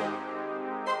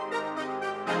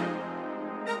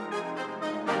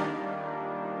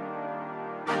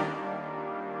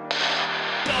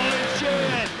 Science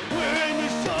shed! We're in the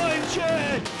science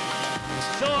shed!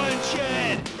 Science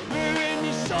shed! We're in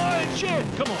the science shed!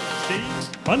 Come on,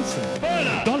 Steve. Bunsen.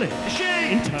 Burner! Dolly.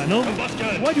 Machine! Internal.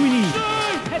 Combustion! Why do we need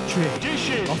Stove! Petri?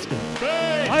 Dishes! Oscar.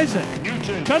 Base! Isaac.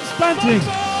 Newton! Transplanting.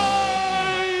 Bunsen!